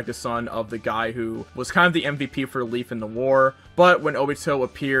look like the son of the guy who was kind of the MVP for the Leaf in the war. But when Obito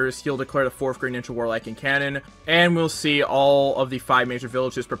appears, he'll declare the 4th Great Ninja War like in canon, and we'll see all of the 5 major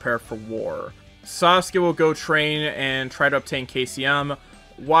villages prepare for war. Sasuke will go train and try to obtain KCM,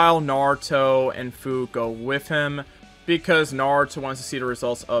 while Naruto and Fu go with him, because Naruto wants to see the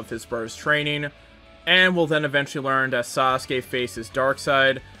results of his brother's training, and will then eventually learn that Sasuke faces dark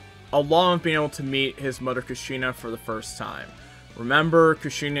side, along with being able to meet his mother Kushina for the first time. Remember,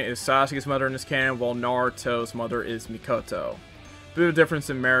 Kushina is Sasuke's mother in this canon, while Naruto's mother is Mikoto. Bit of difference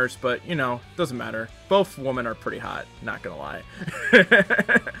in marriage, but, you know, doesn't matter. Both women are pretty hot, not gonna lie.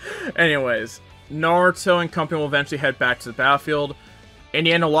 Anyways, Naruto and company will eventually head back to the battlefield. In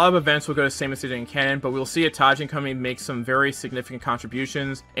the end, a lot of events will go the same as they did in canon, but we'll see Itachi and company make some very significant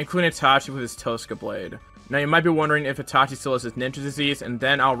contributions, including Itachi with his Tosuke blade. Now, you might be wondering if Itachi still has his ninja disease, and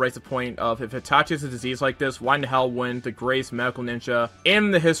then I'll raise the point of if Itachi has a disease like this, why in the hell wouldn't the greatest medical ninja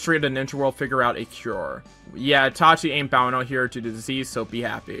in the history of the ninja world figure out a cure? Yeah, Itachi ain't bowing out here to the disease, so be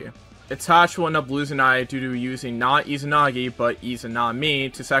happy. Itachi will end up losing an eye due to using not Izanagi, but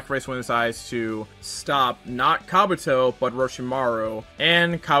Izanami to sacrifice one of his eyes to stop not Kabuto, but Orochimaru.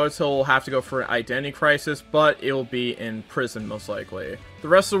 And Kabuto will have to go for an identity crisis, but it will be in prison most likely. The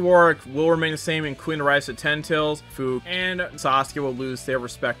rest of the war will remain the same, including the rise of Ten Tails, Fu, and Sasuke will lose their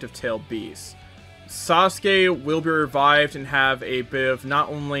respective tailed beasts. Sasuke will be revived and have a bit of not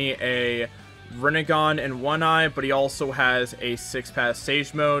only a Rinnegan in one eye, but he also has a 6-pass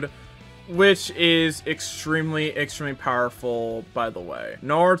Sage mode. which is extremely powerful, by the way.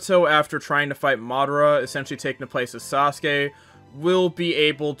 Naruto, after trying to fight Madara, essentially taking the place of Sasuke, will be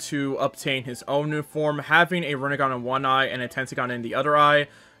able to obtain his own new form, having a Rinnegan in one eye and a Tentagon in the other eye,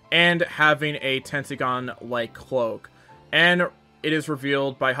 and having a Tentagon-like cloak. And it is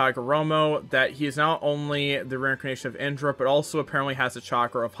revealed by Hagoromo that he is not only the reincarnation of Indra, but also apparently has the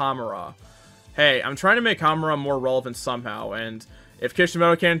chakra of Hamura. Hey, I'm trying to make Hamura more relevant somehow, and if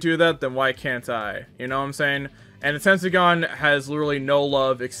Kishimoto can't do that, then why can't I? You know what I'm saying? And the Tentagon has literally no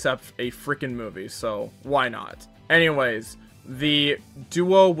love except a freaking movie, so why not? Anyways, the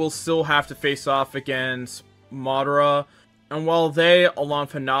duo will still have to face off against Madara, and while they, along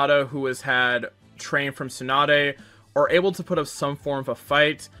with Hinata, who has had trained from Tsunade, are able to put up some form of a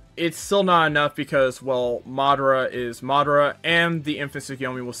fight, it's still not enough because, well, Madara is Madara, and the Infant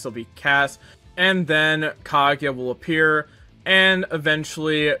Tsukiyomi will still be cast, and then Kaguya will appear, and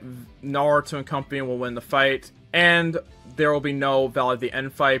eventually Naruto and company will win the fight, and there will be no Valley of the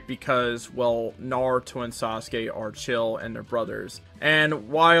End fight because, well, Naruto and Sasuke are chill and they're brothers. And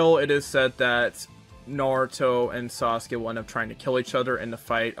while it is said that Naruto and Sasuke will end up trying to kill each other in the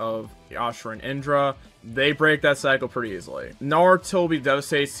fight of Ashura and Indra, they break that cycle pretty easily. Naruto will be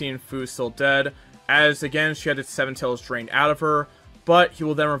devastated seeing Fu still dead, as again she had its 7 tails drained out of her, but he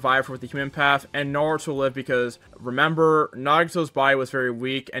will then revive her with the human path, and Naruto will live because, remember, Nagato's body was very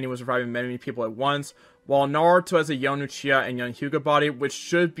weak and he was reviving many people at once, while Naruto has a young Uchiha and young Hyuga body, which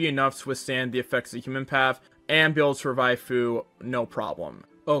should be enough to withstand the effects of the human path and be able to revive Fu no problem.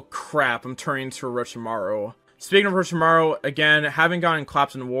 Oh crap, I'm turning to Orochimaru. Speaking of Orochimaru, again, having gotten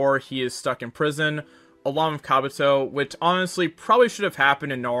clapped in war, he is stuck in prison, along with Kabuto, which honestly probably should have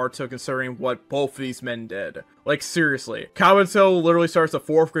happened in Naruto considering what both of these men did. Like, seriously. Kabuto literally starts the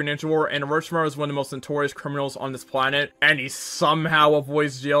 4th Great Ninja War, and Orochimaru is one of the most notorious criminals on this planet, and he somehow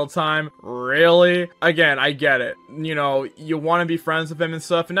avoids jail time? Really? Again, I get it. You know, you want to be friends with him and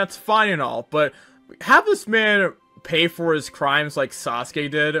stuff, and that's fine and all, but have this man pay for his crimes like Sasuke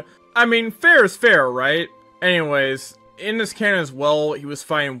did? I mean, fair is fair, right? Anyways, in this canon as well, he was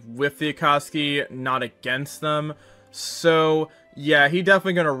fighting with the Akatsuki, not against them. So, yeah, he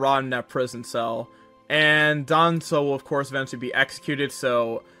definitely gonna rot in that prison cell. And Danzo will, of course, eventually be executed,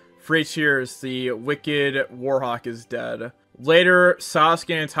 so 3 cheers, the wicked Warhawk is dead. Later,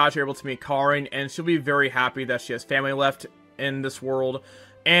 Sasuke and Itachi are able to meet Karin, and she'll be very happy that she has family left in this world,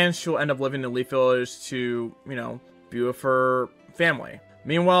 and she'll end up living in Leaf Village to, you know, be with her family.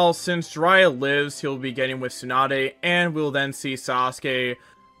 Meanwhile, since Jiraiya lives, he'll be getting with Tsunade, and we'll then see Sasuke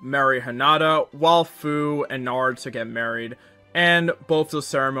marry Hinata, while Fu and Naruto get married, and both those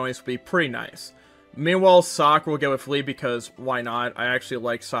ceremonies will be pretty nice. Meanwhile, Sakura will get with Lee because, why not? I actually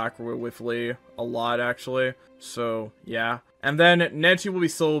like Sakura with Lee a lot, actually. So, yeah. And then Neji will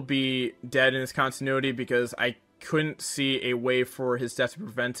still be dead in this continuity because I couldn't see a way for his death to be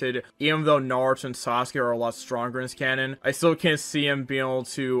prevented. Even though Naruto and Sasuke are a lot stronger in his canon, I still can't see him being able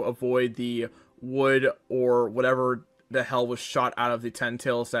to avoid the wood or whatever the hell was shot out of the Ten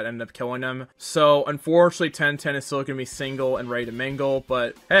Tails that ended up killing him. So, unfortunately, Tenten is still going to be single and ready to mingle,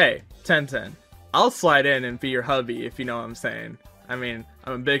 but hey, Tenten, I'll slide in and be your hubby, if you know what I'm saying. I mean,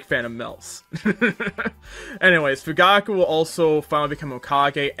 I'm a big fan of MILFs. Anyways, Fugaku will also finally become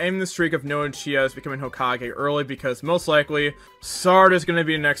Hokage, ending the streak of no Uchihas becoming Hokage early because most likely, Sarada is going to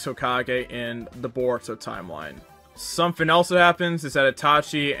be the next Hokage in the Boruto timeline. Something else that happens is that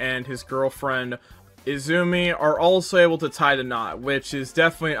Itachi and his girlfriend Izumi are also able to tie the knot, which is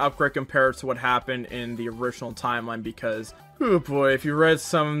definitely an upgrade compared to what happened in the original timeline because, oh boy, if you read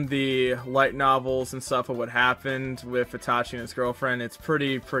some of the light novels and stuff of what happened with Itachi and his girlfriend, it's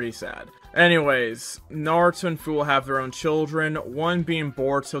pretty sad. Anyways, Naruto and Fu will have their own children, one being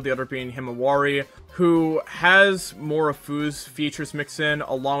Boruto, the other being Himawari, who has more of Fu's features mixed in,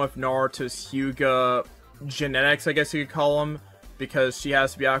 along with Naruto's Hyuga genetics, I guess you could call them, because she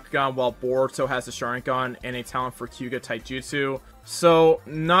has Byakugan while Boruto has the Sharingan and a talent for Hyuga Taijutsu. So,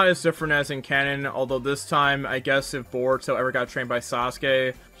 not as different as in canon, although this time, I guess if Boruto ever got trained by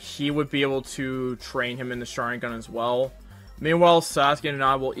Sasuke, he would be able to train him in the Sharingan as well. Meanwhile, Sasuke and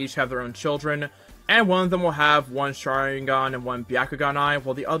Hinata will each have their own children, and one of them will have one Sharingan and one Byakugan eye,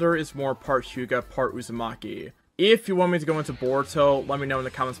 while the other is more part Hyuga, part Uzumaki. If you want me to go into Boruto, let me know in the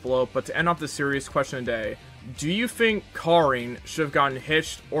comments below, but to end off the series, question of the day: do you think Karin should have gotten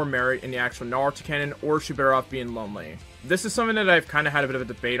hitched or married in the actual Naruto canon, or should better off being lonely? This is something that I've kind of had a bit of a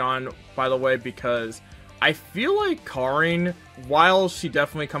debate on, by the way, because I feel like Karin, while she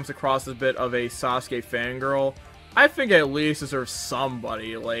definitely comes across as a bit of a Sasuke fangirl, I think at least deserves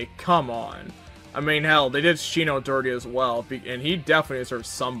somebody. Like, come on. I mean, hell, they did Shino dirty as well, and he definitely deserves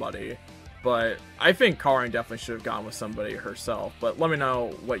somebody. but I think Karin definitely should have gone with somebody herself, but let me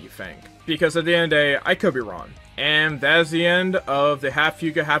know what you think. Because at the end of the day, I could be wrong. And that is the end of the half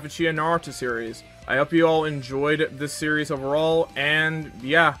Hyuga, half Uchiha Naruto series. I hope you all enjoyed this series overall, and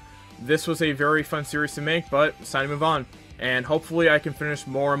yeah, this was a very fun series to make, but it's time to move on. And hopefully I can finish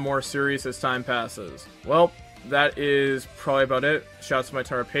more and more series as time passes. Well, that is probably about it. Shouts to my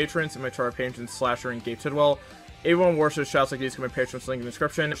Tara patrons and my Tara patrons Slasher and Gabe Tidwell. Everyone worships shouts like these to my patrons, link in the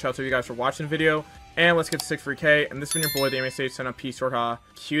description. Shouts to you guys for watching the video. And let's get to 63K. And this has been your boy, the Anime Sage, send up peace or ha.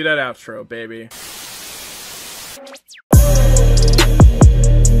 Cue that outro, baby.